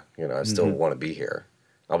Atlanta. You know, I still want to be here.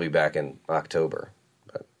 I'll be back in October.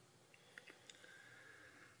 But.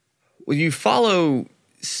 Well,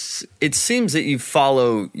 it seems that you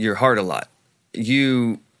follow your heart a lot.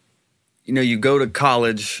 You go to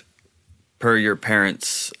college per your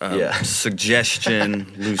parents'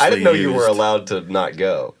 suggestion. Loosely I didn't know used. you were allowed to not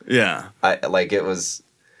go. Yeah.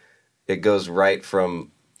 It goes right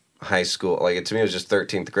from high school. Like, to me, it was just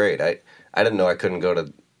 13th grade. I didn't know I couldn't go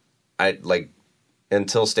to,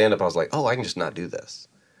 until stand-up, I was like, oh, I can just not do this.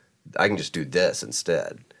 I can just do this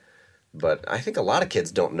instead. But I think a lot of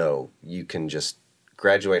kids don't know you can just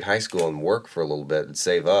graduate high school and work for a little bit and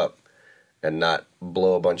save up and not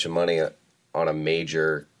blow a bunch of money on a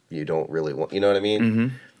major you don't really want. You know what I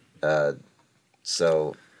mean?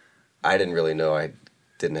 So I didn't really know I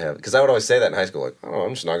didn't have, because I would always say that in high school, like, oh,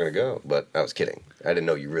 I'm just not going to go. But I was kidding. I didn't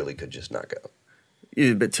know you really could just not go.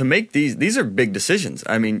 Yeah, but to make these are big decisions.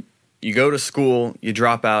 I mean, you go to school, you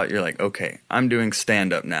drop out, you're like, okay, I'm doing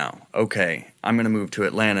stand-up now. Okay, I'm going to move to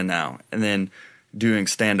Atlanta now. And then doing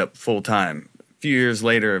stand-up full-time. A few years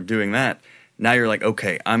later of doing that, now you're like,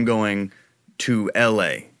 okay, I'm going to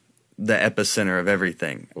L.A., the epicenter of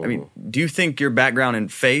everything. I mean, do you think your background in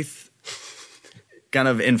faith kind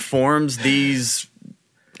of informs these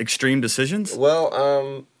extreme decisions?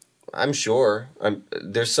 Well, I'm sure.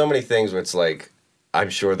 There's so many things where it's like, I'm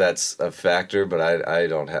sure that's a factor, but I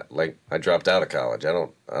don't have, like, I dropped out of college. I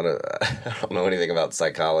don't I don't know anything about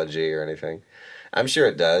psychology or anything. I'm sure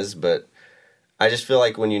it does, but I just feel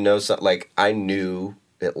like when you know something, like, I knew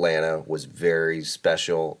Atlanta was very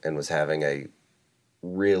special and was having a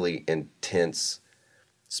really intense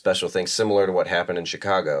special thing, similar to what happened in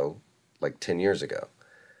Chicago like 10 years ago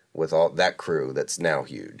with all that crew that's now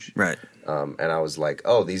huge. Right. And I was like,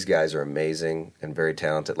 oh, these guys are amazing and very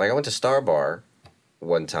talented. Like, I went to Star Bar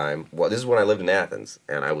one time. Well, this is when I lived in Athens,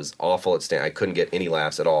 and I was awful at stand. I couldn't get any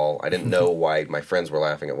laughs at all. I didn't know why my friends were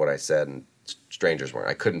laughing at what I said and strangers weren't.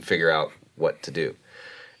 I couldn't figure out what to do.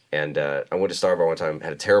 And I went to Star Bar one time,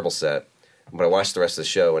 had a terrible set, but I watched the rest of the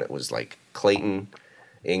show, and it was like Clayton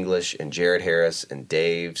English and Jared Harris and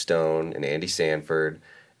Dave Stone and Andy Sanford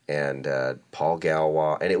and Paul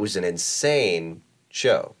Galwa, and it was an insane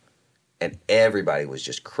show. And everybody was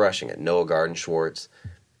just crushing it. Noah Garden Schwartz,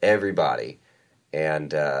 everybody.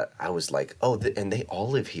 And I was like, oh, and they all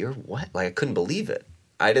live here? What? Like, I couldn't believe it.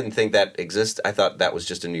 I didn't think that existed. I thought that was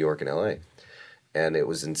just in New York and L.A. And it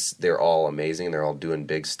was they're all amazing. They're all doing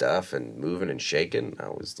big stuff and moving and shaking. I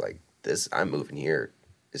was like, I'm moving here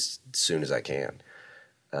as soon as I can.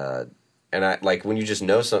 And I, like, when you just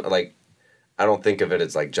know something, like, I don't think of it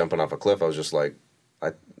as like jumping off a cliff. I was just like,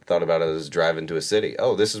 I thought about it as driving to a city.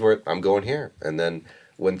 Oh, this is where I'm going here. And then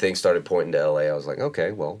when things started pointing to LA, I was like,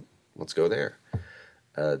 okay, well, let's go there.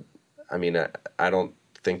 I mean, I don't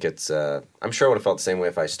think it's, I'm sure I would have felt the same way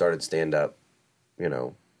if I started stand up, you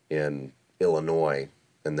know, in Illinois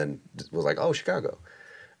and then was like, oh, Chicago.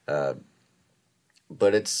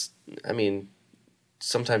 But it's, I mean,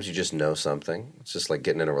 sometimes you just know something. It's just like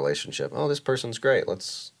getting in a relationship. Oh, this person's great.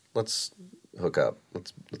 Let's hook up.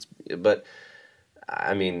 Let's. But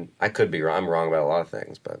I mean, I could be wrong. I'm wrong about a lot of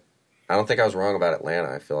things, but I don't think I was wrong about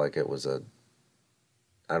Atlanta. I feel like it was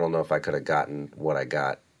I don't know if I could have gotten what I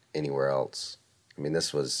got anywhere else. I mean,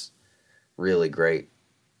 this was really great,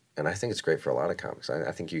 and I think it's great for a lot of comics.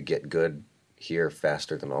 I think you get good here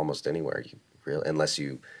faster than almost anywhere. Unless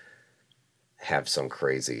you have some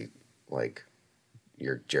crazy, like,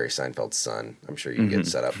 you're Jerry Seinfeld's son. I'm sure you get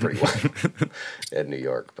set up pretty well in New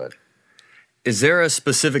York. But is there a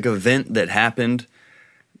specific event that happened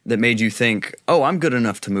that made you think, oh, I'm good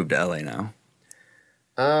enough to move to LA now?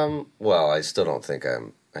 Well, I still think I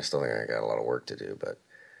got a lot of work to do. But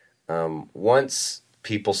once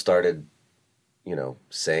people started,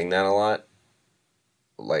 saying that a lot,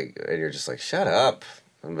 like, and you're just like, shut up,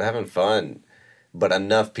 I'm having fun. But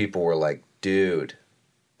enough people were like, dude.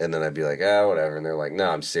 And then I'd be like, whatever. And they're like, no,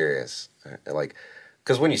 I'm serious. Like,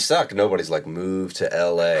 because when you suck, nobody's like, move to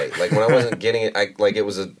LA. Like, when I wasn't getting it,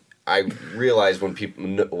 I realized when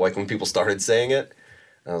people started saying it,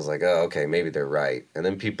 I was like, oh, okay, maybe they're right. And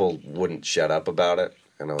then people wouldn't shut up about it.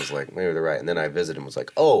 And I was like, maybe they're right. And then I visited and was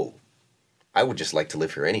like, oh, I would just like to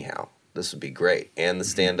live here anyhow. This would be great. And the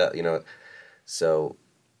stand-up, So,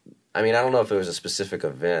 I mean, I don't know if it was a specific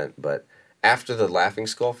event, but after the Laughing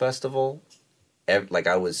Skull Festival,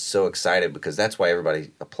 I was so excited because that's why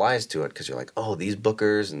everybody applies to it, because you're like, oh, these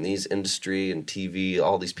bookers and these industry and TV,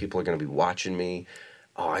 all these people are going to be watching me.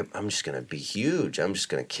 Oh, I'm just going to be huge. I'm just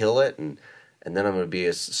going to kill it, and then I'm going to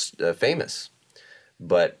be famous.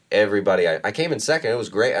 But everybody, I came in second. It was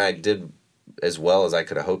great. I did as well as I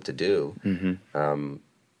could have hoped to do. Mm-hmm.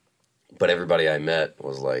 But everybody I met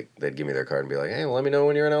was like, they'd give me their card and be like, hey, well, let me know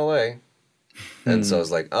when you're in LA. And so I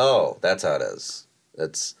was like, oh, that's how it is.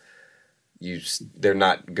 They're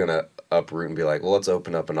not going to uproot and be like, well, let's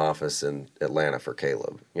open up an office in Atlanta for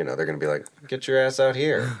Caleb. They're going to be like, get your ass out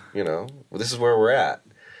here. Well, this is where we're at.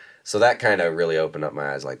 So that kind of really opened up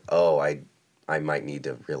my eyes, like, oh, I might need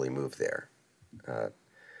to really move there.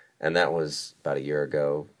 And that was about a year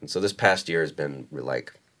ago. And so this past year has been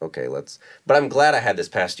like, okay, but I'm glad I had this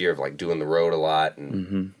past year of like doing the road a lot,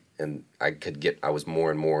 and I was more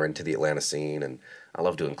and more into the Atlanta scene, and I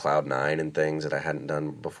love doing Cloud9 and things that I hadn't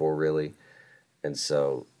done before really. And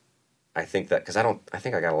so I think that, because I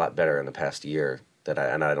think I got a lot better in the past year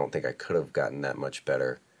and I don't think I could have gotten that much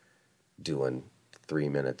better doing 3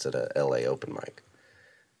 minutes at a LA open mic.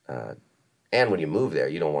 And when you move there,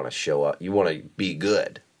 you don't want to show up. You want to be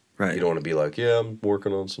good. Right. You don't want to be like, yeah, I'm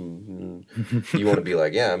working on some. You want to be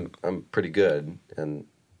like, yeah, I'm pretty good, and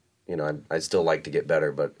I still like to get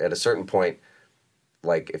better. But at a certain point,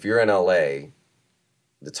 like if you're in LA,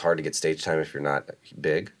 it's hard to get stage time if you're not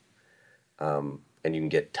big, and you can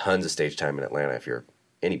get tons of stage time in Atlanta if you're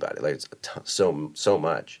anybody. Like it's so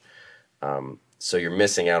much. So you're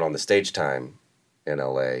missing out on the stage time in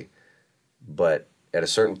LA, but at a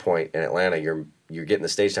certain point in Atlanta, you're getting the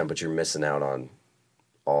stage time, but you're missing out on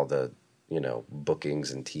all the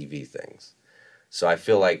bookings and TV things. So I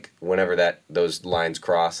feel like whenever those lines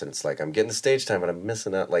cross, and it's like I'm getting the stage time, but I'm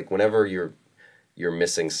missing out. Like whenever you're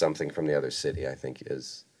missing something from the other city, I think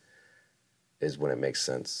is when it makes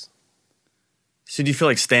sense. So do you feel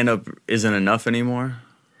like stand-up isn't enough anymore?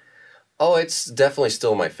 Oh, it's definitely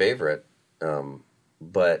still my favorite,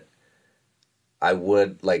 but I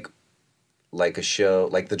would like a show,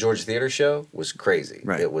 like the Georgia Theater show was crazy.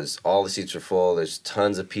 Right. It was, all the seats were full. There's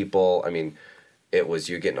tons of people. I mean,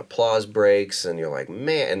 you're getting applause breaks, and you're like,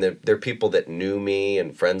 man, and they're people that knew me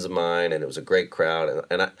and friends of mine, and it was a great crowd.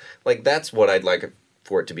 And I, like, that's what I'd like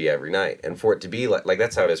for it to be every night. And for it to be like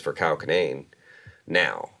that's how it is for Kyle Kinane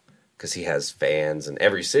now, because he has fans, and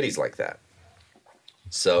every city's like that.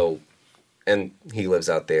 So, and he lives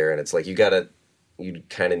out there, and it's like, you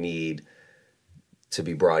kind of need to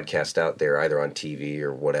be broadcast out there either on TV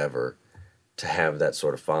or whatever to have that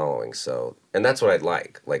sort of following. So, and that's what I'd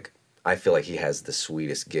like. Like, I feel like he has the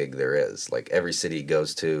sweetest gig there is. Like every city he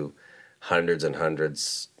goes to, hundreds and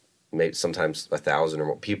hundreds, maybe sometimes 1,000 or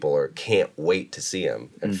more people can't wait to see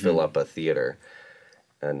him and fill up a theater.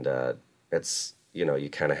 And it's, you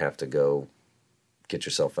kind of have to go get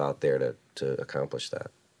yourself out there to accomplish that.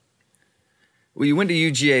 Well, you went to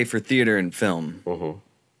UGA for theater and film. Mm-hmm.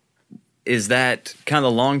 Is that kind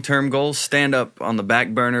of the long-term goal? Stand up on the back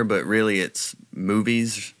burner, but really it's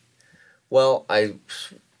movies? Well,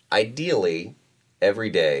 ideally,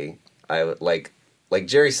 every day, I would like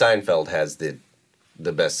Jerry Seinfeld has the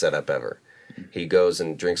best setup ever. He goes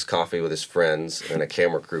and drinks coffee with his friends, and a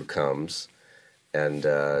camera crew comes, and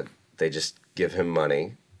they just give him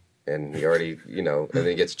money, and he already, and then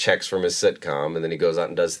he gets checks from his sitcom, and then he goes out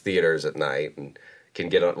and does theaters at night and can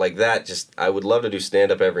get on like that. Just I would love to do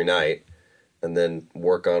stand up every night, and then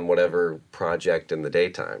work on whatever project in the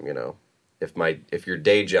daytime. If your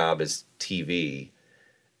day job is TV,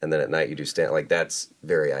 and then at night you do stand, like that's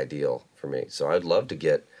very ideal for me. So I'd love to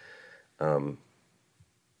get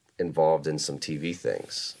involved in some TV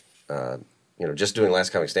things. Just doing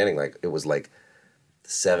Last Comic Standing, like it was like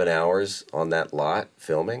 7 hours on that lot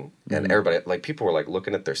filming, and everybody, like people were like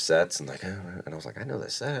looking at their sets and like, and I was like, I know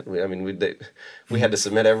this set. We had to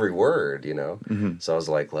submit every word, So I was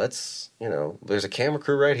like, let's, there's a camera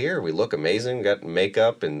crew right here. We look amazing. We got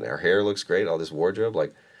makeup and our hair looks great. All this wardrobe,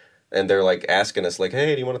 like, and they're like asking us like,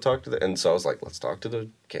 hey, do you want to talk to the? And so I was like, let's talk to the.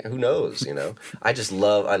 Who knows, I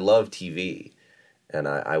love TV, and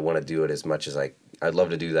I want to do it as much as I'd love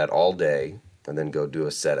to do that all day, and then go do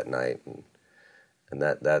a set at night. And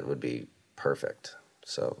that would be perfect.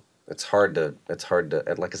 So it's hard to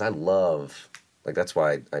like, cause I love, like, that's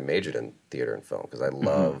why I majored in theater and film. Cause I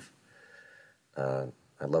love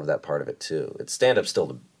that part of it too. It's stand-up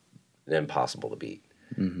still impossible to beat.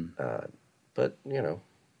 But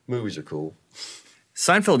movies are cool.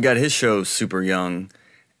 Seinfeld got his show super young.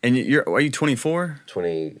 And are you 24?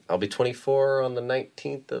 I'll be 24 on the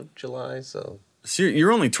 19th of July. So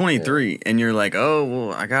you're only 23, and you're like, oh,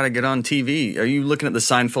 well, I got to get on TV. Are you looking at the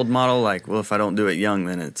Seinfeld model like, well, if I don't do it young,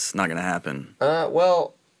 then it's not going to happen?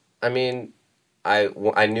 Well, I mean,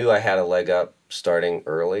 I knew I had a leg up starting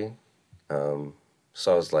early. So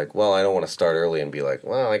I was like, well, I don't want to start early and be like,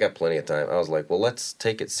 well, I got plenty of time. I was like, well, let's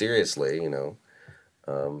take it seriously,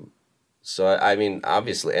 So, I mean,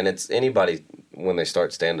 obviously, and it's anybody, when they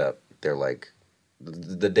start stand-up, they're like,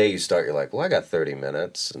 the day you start, you're like, well, I got 30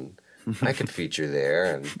 minutes, and I could feature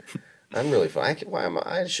there, and I'm really fun.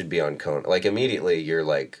 I should be on Conan. Like, immediately, you're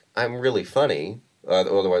like, I'm really funny.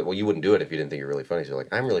 Otherwise, well, you wouldn't do it if you didn't think you're really funny. So you're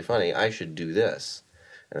like, I'm really funny. I should do this.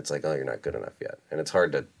 And it's like, oh, you're not good enough yet. And it's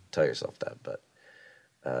hard to tell yourself that, but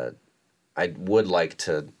I would like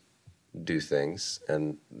to do things.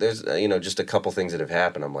 And there's, just a couple things that have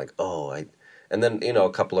happened. I'm like, and then, a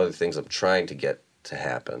couple other things I'm trying to get to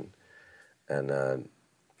happen. And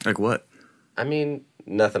like what? I mean,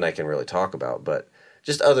 nothing I can really talk about, but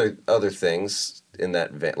just other things in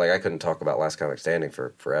that vein. Like, I couldn't talk about Last Comic Standing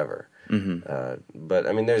for forever. But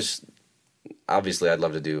I mean, there's obviously I'd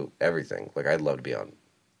love to do everything. Like, I'd love to be on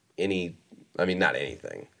not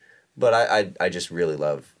anything, but I just really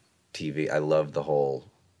love TV. I love the whole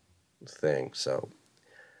thing. So,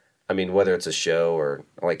 I mean, whether it's a show or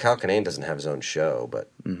like Kyle Kinane doesn't have his own show,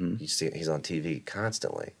 but you see he's on TV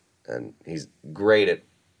constantly, and he's great at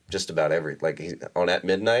just about he's on At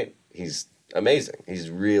Midnight. He's amazing. He's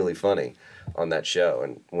really funny on that show,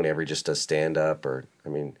 and whenever he just does stand up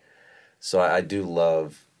so I do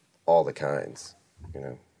love all the kinds,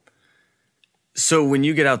 So when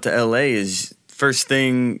you get out to LA, is first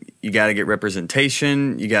thing you got to get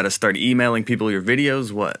representation? You got to start emailing people your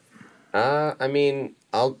videos? What? I mean,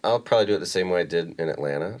 I'll probably do it the same way I did in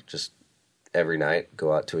Atlanta. Just every night,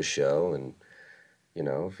 go out to a show, and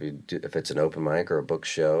if it's an open mic or a book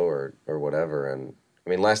show or whatever. And I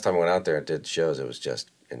mean, last time I went out there and did shows, it was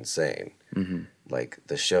just insane. Like,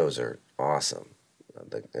 the shows are awesome,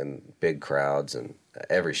 and big crowds, and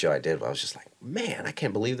every show I did, I was just like, man, I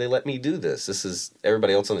can't believe they let me do this. This is,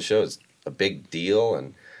 everybody else on the show is a big deal,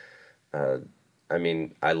 and I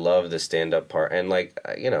mean, I love the stand-up part, and like,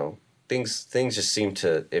 things just seem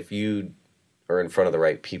to, if you are in front of the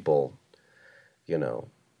right people,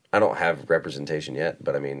 I don't have representation yet,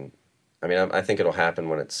 but I think it'll happen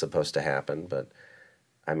when it's supposed to happen. But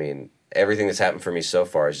I mean, everything that's happened for me so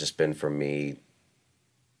far has just been from me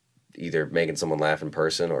either making someone laugh in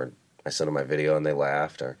person, or I sent them my video and they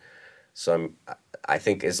laughed, I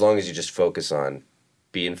think as long as you just focus on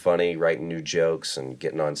being funny, writing new jokes, and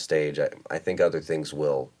getting on stage, I think other things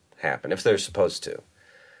will happen if they're supposed to.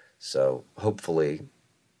 So hopefully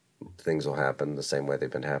things will happen the same way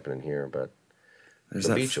they've been happening here, but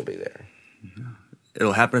the beach will be there.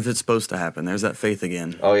 It'll happen if it's supposed to happen. There's that faith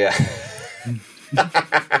again. Oh, yeah.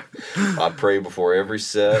 I pray before every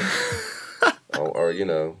set.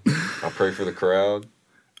 I'll pray for the crowd.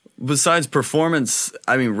 Besides performance,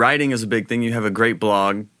 writing is a big thing. You have a great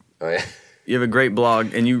blog. Oh, yeah. You have a great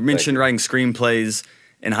blog, and you mentioned writing screenplays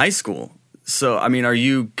in high school. So, are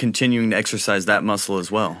you continuing to exercise that muscle as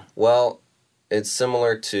well? Well, it's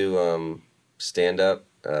similar to stand-up.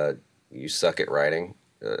 You suck at writing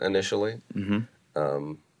initially.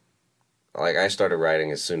 Like, I started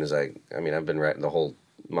writing as soon as I've been writing my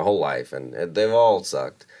whole life, and they've all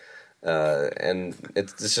sucked. And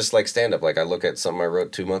it's just like stand up. Like I look at something I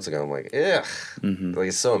wrote 2 months ago, I'm like, ugh, like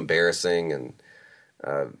it's so embarrassing. And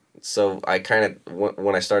so I kind of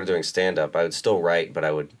when I started doing stand up, I would still write, but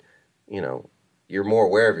I would, you're more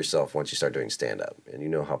aware of yourself once you start doing stand up, and you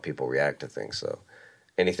know how people react to things. So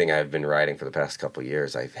anything I've been writing for the past couple of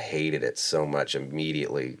years, I've hated it so much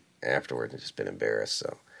immediately afterwards and just been embarrassed.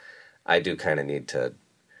 So I do kind of need to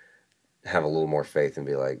have a little more faith and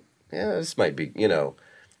be like, yeah, this might be,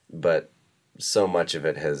 but so much of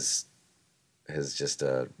it has just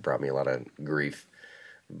brought me a lot of grief.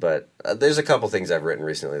 But there's a couple things I've written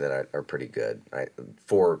recently that are pretty good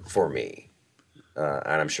for me,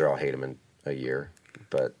 and I'm sure I'll hate them in a year.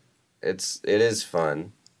 But it is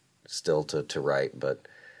fun still to write. But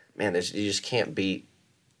man, you just can't beat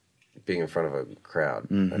being in front of a crowd.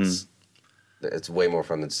 It's way more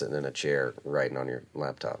fun than sitting in a chair writing on your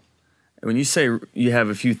laptop. When you say you have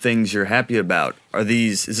a few things you're happy about,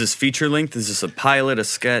 is this feature length? Is this a pilot, a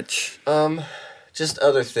sketch? Just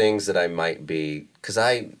other things that I might be, because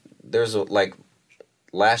like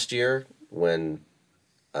last year when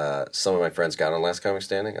some of my friends got on Last Comic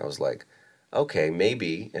Standing, I was like, okay,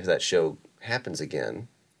 maybe if that show happens again,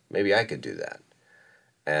 maybe I could do that.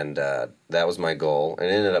 And that was my goal, and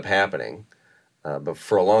it ended up happening. But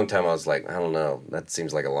for a long time, I was like, I don't know, that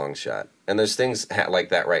seems like a long shot. And there's things like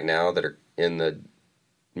that right now that are in the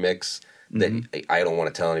mix that I don't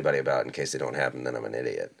want to tell anybody about in case they don't happen, then I'm an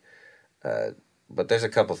idiot. But there's a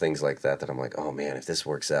couple things like that I'm like, oh man, if this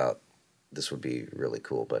works out, this would be really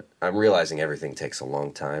cool. But I'm realizing everything takes a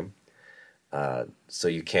long time. So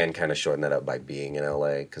you can kind of shorten that up by being in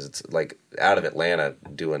LA, because it's like out of Atlanta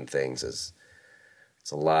doing things it's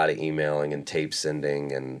a lot of emailing and tape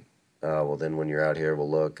sending, and well then when you're out here we'll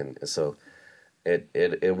look, and so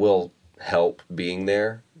it will help being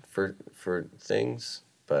there for things,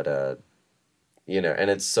 but and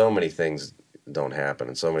it's so many things don't happen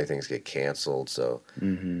and so many things get canceled. So I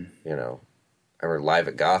remember Live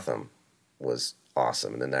at Gotham was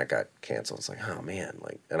awesome, and then that got canceled. It's like, oh man,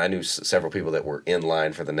 and I knew several people that were in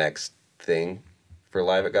line for the next thing for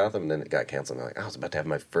Live at Gotham, and then it got canceled. And I was about to have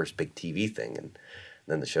my first big TV thing, and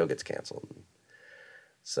then the show gets canceled.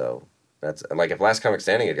 So that's like, if Last Comic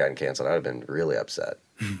Standing had gotten canceled, I'd have been really upset,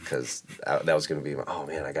 because that was going to be, oh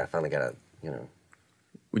man, I finally got to,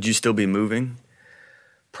 Would you still be moving?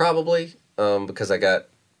 Probably, because and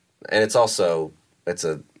it's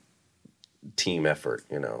a team effort,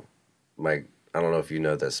 I don't know if you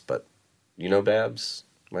know this, but you know Babs,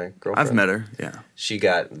 my girlfriend? I've met her, yeah. She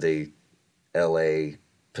got the LA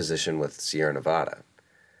position with Sierra Nevada,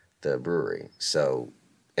 the brewery. So,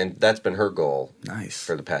 and that's been her goal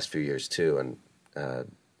for the past few years too. And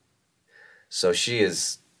so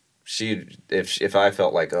if I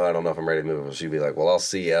felt like, oh, I don't know if I'm ready to move, she'd be like, well, I'll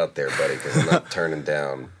see you out there, buddy, because I'm not turning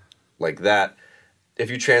down like that. If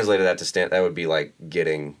you translated that to that would be like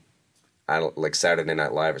getting, like Saturday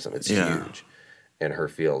Night Live or something. It's huge in her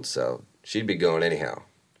field, so she'd be going anyhow.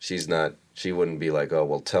 She wouldn't be like, oh,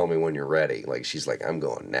 well, tell me when you're ready. Like, she's like, I'm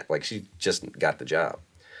going now. Like, she just got the job.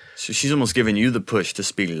 So she's almost giving you the push to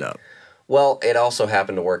speed it up. Well, it also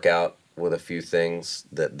happened to work out with a few things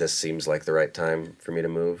that this seems like the right time for me to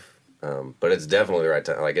move. But it's definitely the right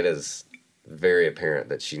time. Like, it is very apparent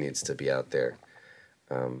that she needs to be out there.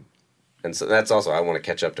 And so that's also, I want to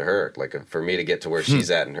catch up to her. Like, for me to get to where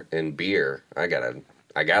she's at in beer, I gotta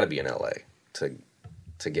be in LA to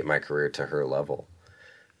get my career to her level.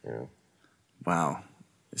 Wow.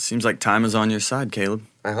 It seems like time is on your side, Caleb.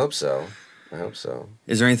 I hope so.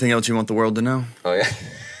 Is there anything else you want the world to know? Oh, yeah.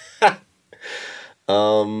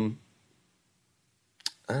 I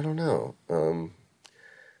don't know.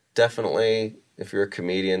 Definitely, if you're a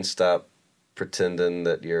comedian, stop pretending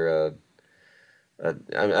that you're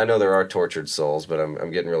I know there are tortured souls, but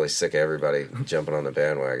I'm getting really sick of everybody jumping on the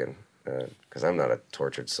bandwagon, because I'm not a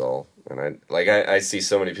tortured soul. And I see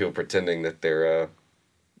so many people pretending that they're,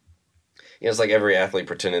 it's like every athlete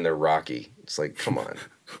pretending they're Rocky. It's like, come on.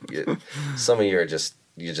 Some of you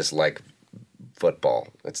you just like football.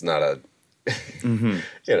 It's not a,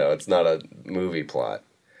 it's not a movie plot.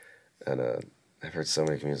 And I've heard so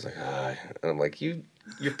many comedians like, and I'm like, your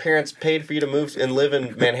parents paid for you to move and live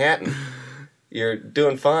in Manhattan. You're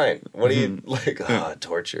doing fine. What are you like?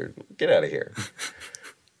 Tortured. Get out of here.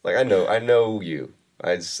 Like, I know you.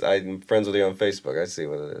 I'm friends with you on Facebook. I see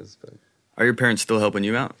what it is. But are your parents still helping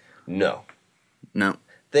you out? No.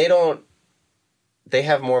 They don't. They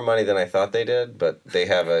have more money than I thought they did, but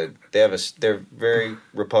they're very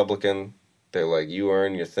Republican. They're like, you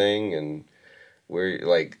earn your thing, and we're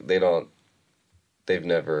like, I've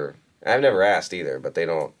never asked either, but they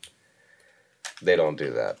don't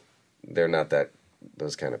do that. They're not that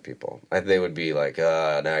those kind of people. They would be like,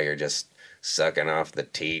 now you're just sucking off the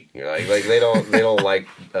teat. You're like they don't like.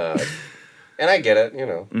 And I get it,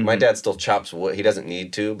 Mm-hmm. My dad still chops wood. He doesn't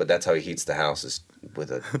need to, but that's how he heats the house, is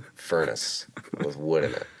with a furnace with wood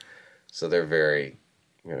in it. So they're very,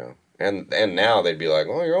 and now they'd be like,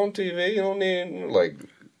 oh, you're on TV, you don't need, like,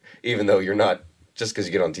 even though you're not, just because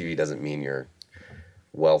you get on TV doesn't mean you're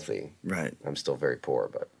wealthy. Right. I'm still very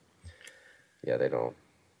poor, but yeah, they don't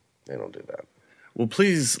do that. Well,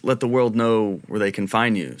 please let the world know where they can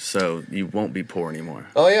find you, so you won't be poor anymore.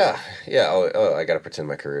 Oh yeah. Oh, I got to pretend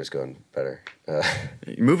my career is going better.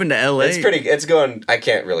 You're moving to LA. It's going. I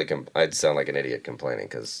can't really. I'd sound like an idiot complaining,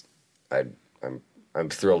 because I'm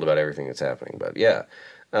thrilled about everything that's happening. But yeah,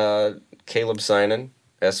 Caleb Synan,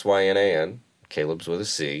 Synan. Caleb's with a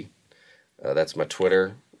C. That's my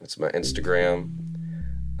Twitter. That's my Instagram.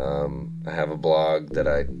 I have a blog that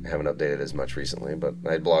I haven't updated as much recently, but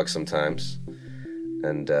I blog sometimes.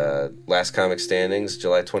 And Last Comic Standings,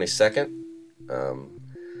 July 22nd.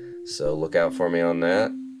 So look out for me on that.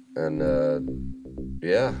 And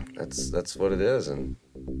yeah, that's what it is. And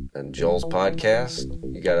Joel's podcast,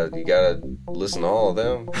 you gotta listen to all of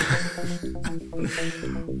them.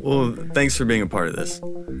 Well, thanks for being a part of this.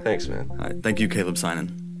 Thanks, man. All right, thank you, Caleb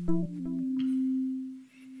Synan.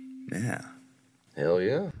 Yeah. Hell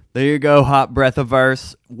yeah. There you go, Hot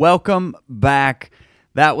Breathiverse. Welcome back.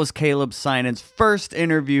 That was Caleb Synan's first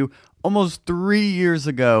interview almost 3 years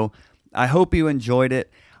ago. I hope you enjoyed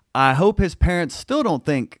it. I hope his parents still don't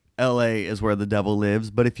think LA is where the devil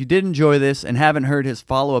lives, but if you did enjoy this and haven't heard his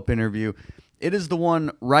follow-up interview, it is the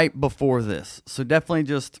one right before this. So definitely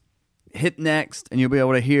just hit next, and you'll be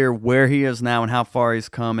able to hear where he is now and how far he's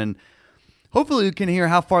come, and hopefully you can hear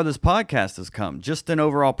how far this podcast has come, just in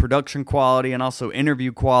overall production quality and also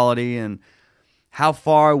interview quality, and how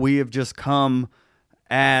far we have just come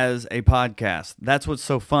as a podcast. That's what's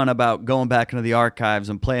so fun about going back into the archives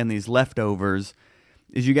and playing these leftovers,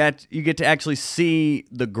 is you get to actually see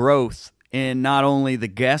the growth in not only the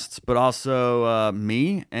guests, but also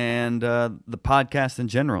me and the podcast in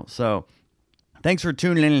general. So thanks for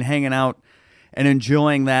tuning in and hanging out and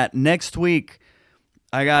enjoying that. Next week,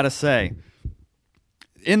 I gotta say,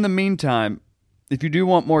 in the meantime, if you do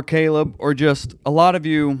want more Caleb, or just a lot of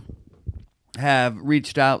you have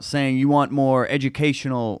reached out saying you want more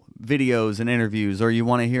educational videos and interviews, or you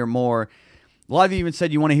want to hear more. A lot of you even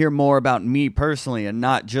said you want to hear more about me personally and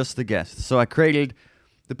not just the guests. So I created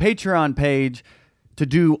the Patreon page to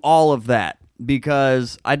do all of that,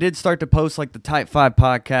 because I did start to post like the Type 5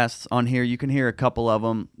 podcasts on here. You can hear a couple of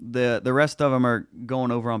them. The rest of them are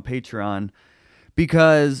going over on Patreon,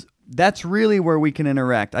 because that's really where we can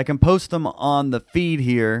interact. I can post them on the feed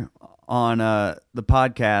here on the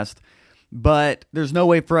podcast, but there's no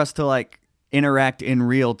way for us to like interact in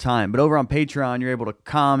real time. But over on Patreon, you're able to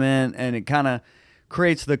comment, and it kind of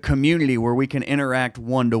creates the community where we can interact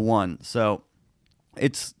one-to-one. So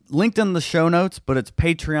it's linked in the show notes, but it's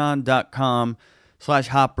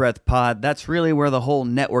patreon.com/hotbreathpod. That's really where the whole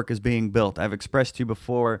network is being built. I've expressed to you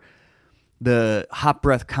before the Hot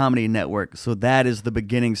Breath Comedy Network. So that is the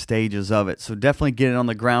beginning stages of it. So definitely get it on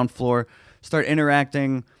the ground floor. Start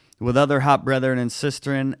interacting with other Hot Brethren and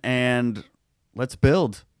Sistren, and let's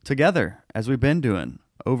build together as we've been doing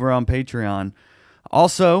over on Patreon.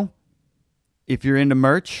 Also, if you're into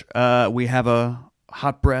merch, we have a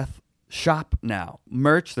Hot Breath shop now.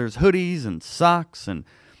 Merch, there's hoodies and socks, and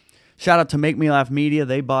shout out to Make Me Laugh Media.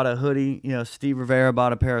 They bought a hoodie. Steve Rivera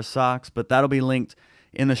bought a pair of socks, but that'll be linked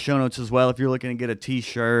in the show notes as well. If you're looking to get a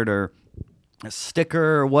t-shirt or a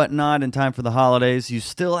sticker or whatnot in time for the holidays, you're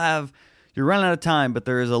running out of time, but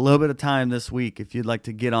there is a little bit of time this week if you'd like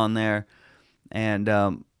to get on there and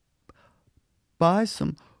buy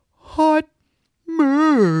some hot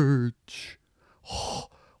merch. All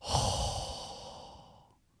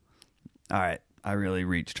right, I really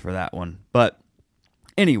reached for that one. But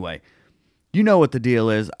anyway, you know what the deal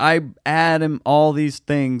is. I add all these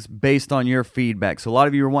things based on your feedback. So a lot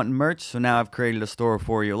of you are wanting merch, so now I've created a store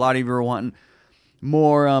for you. A lot of you are wanting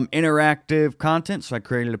more interactive content, so I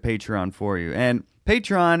created a Patreon for you. And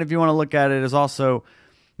Patreon, if you want to look at it, is also,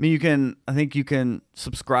 I think you can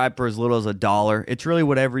subscribe for as little as $1. It's really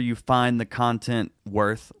whatever you find the content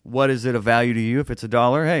worth. What is it of value to you? If it's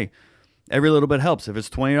 $1, hey, every little bit helps. If it's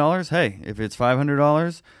 $20, hey. If it's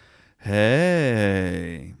 $500,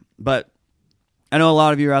 hey. But I know a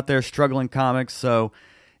lot of you are out there struggling comics, so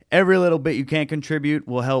every little bit you can contribute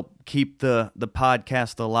will help keep the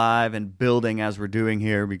podcast alive and building as we're doing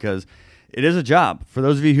here, because it is a job. For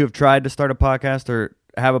those of you who have tried to start a podcast or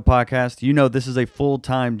have a podcast, this is a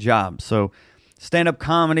full-time job. So Stand-up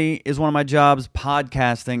comedy is one of my jobs.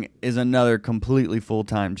 Podcasting is another completely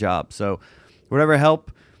full-time job. So whatever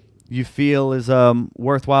help you feel is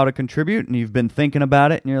worthwhile to contribute, and you've been thinking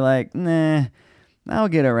about it, and you're like, nah, I'll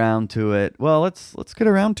get around to it. Well, let's get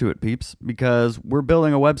around to it, peeps, because we're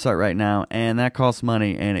building a website right now, and that costs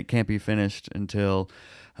money, and it can't be finished until,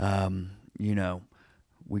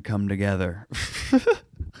 we come together.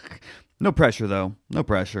 No pressure, though. No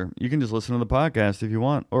pressure. You can just listen to the podcast if you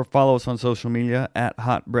want, or follow us on social media at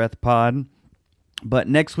Hot Breath Pod. But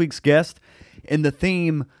next week's guest, in the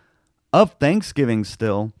theme of Thanksgiving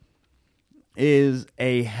still, is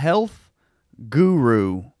a health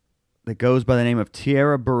guru that goes by the name of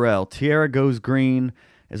Tiara Burrell. Tiara Goes Green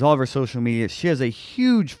is all of her social media. She has a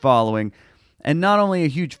huge following, and not only a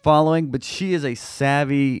huge following, but she is a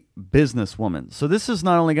savvy businesswoman. So this is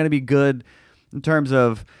not only going to be good in terms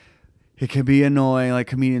of, it can be annoying, like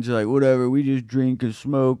comedians are like, whatever, we just drink and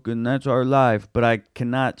smoke and that's our life. But I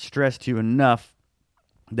cannot stress to you enough,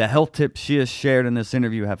 the health tips she has shared in this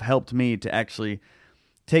interview have helped me to actually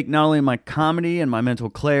take not only my comedy and my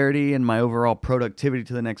mental clarity and my overall productivity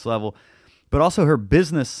to the next level, but also her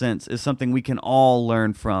business sense is something we can all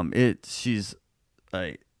learn from. She's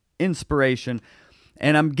an inspiration,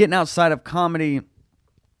 and I'm getting outside of comedy,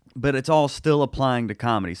 but it's all still applying to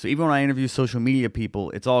comedy. So even when I interview social media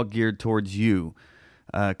people, it's all geared towards you,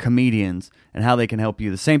 comedians, and how they can help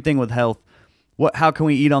you. The same thing with health. How can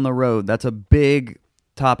we eat on the road? That's a big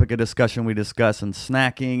topic of discussion we discuss, and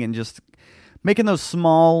snacking and just making those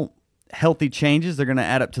small, healthy changes. They're going to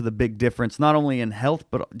add up to the big difference, not only in health,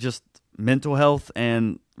 but just mental health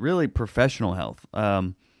and really professional health.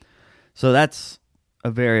 So that's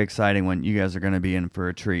a very exciting one. You guys are going to be in for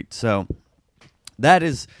a treat. So that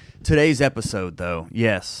is today's episode, though.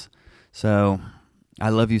 Yes. So I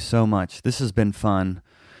love you so much. This has been fun.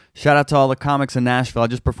 Shout out to all the comics in Nashville. I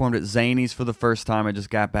just performed at Zany's for the first time. I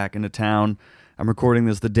just got back into town. I'm recording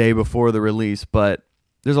this the day before the release, but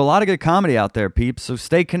there's a lot of good comedy out there, peeps. So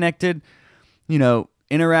stay connected.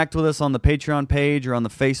 Interact with us on the Patreon page or on the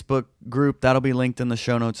Facebook group. That'll be linked in the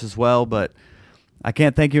show notes as well. But I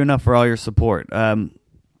can't thank you enough for all your support.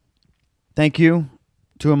 Thank you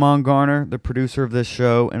to Amon Garner, the producer of this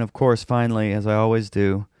show. And of course, finally, as I always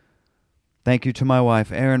do, thank you to my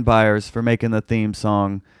wife, Erin Byers, for making the theme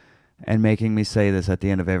song and making me say this at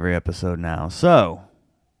the end of every episode now. So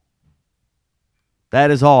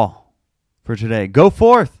that is all for today. Go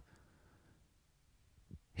forth.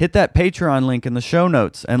 Hit that Patreon link in the show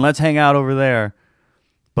notes and let's hang out over there.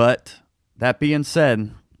 But that being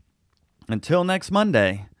said, until next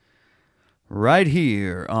Monday, right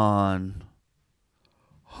here on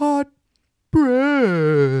Hot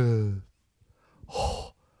Breath.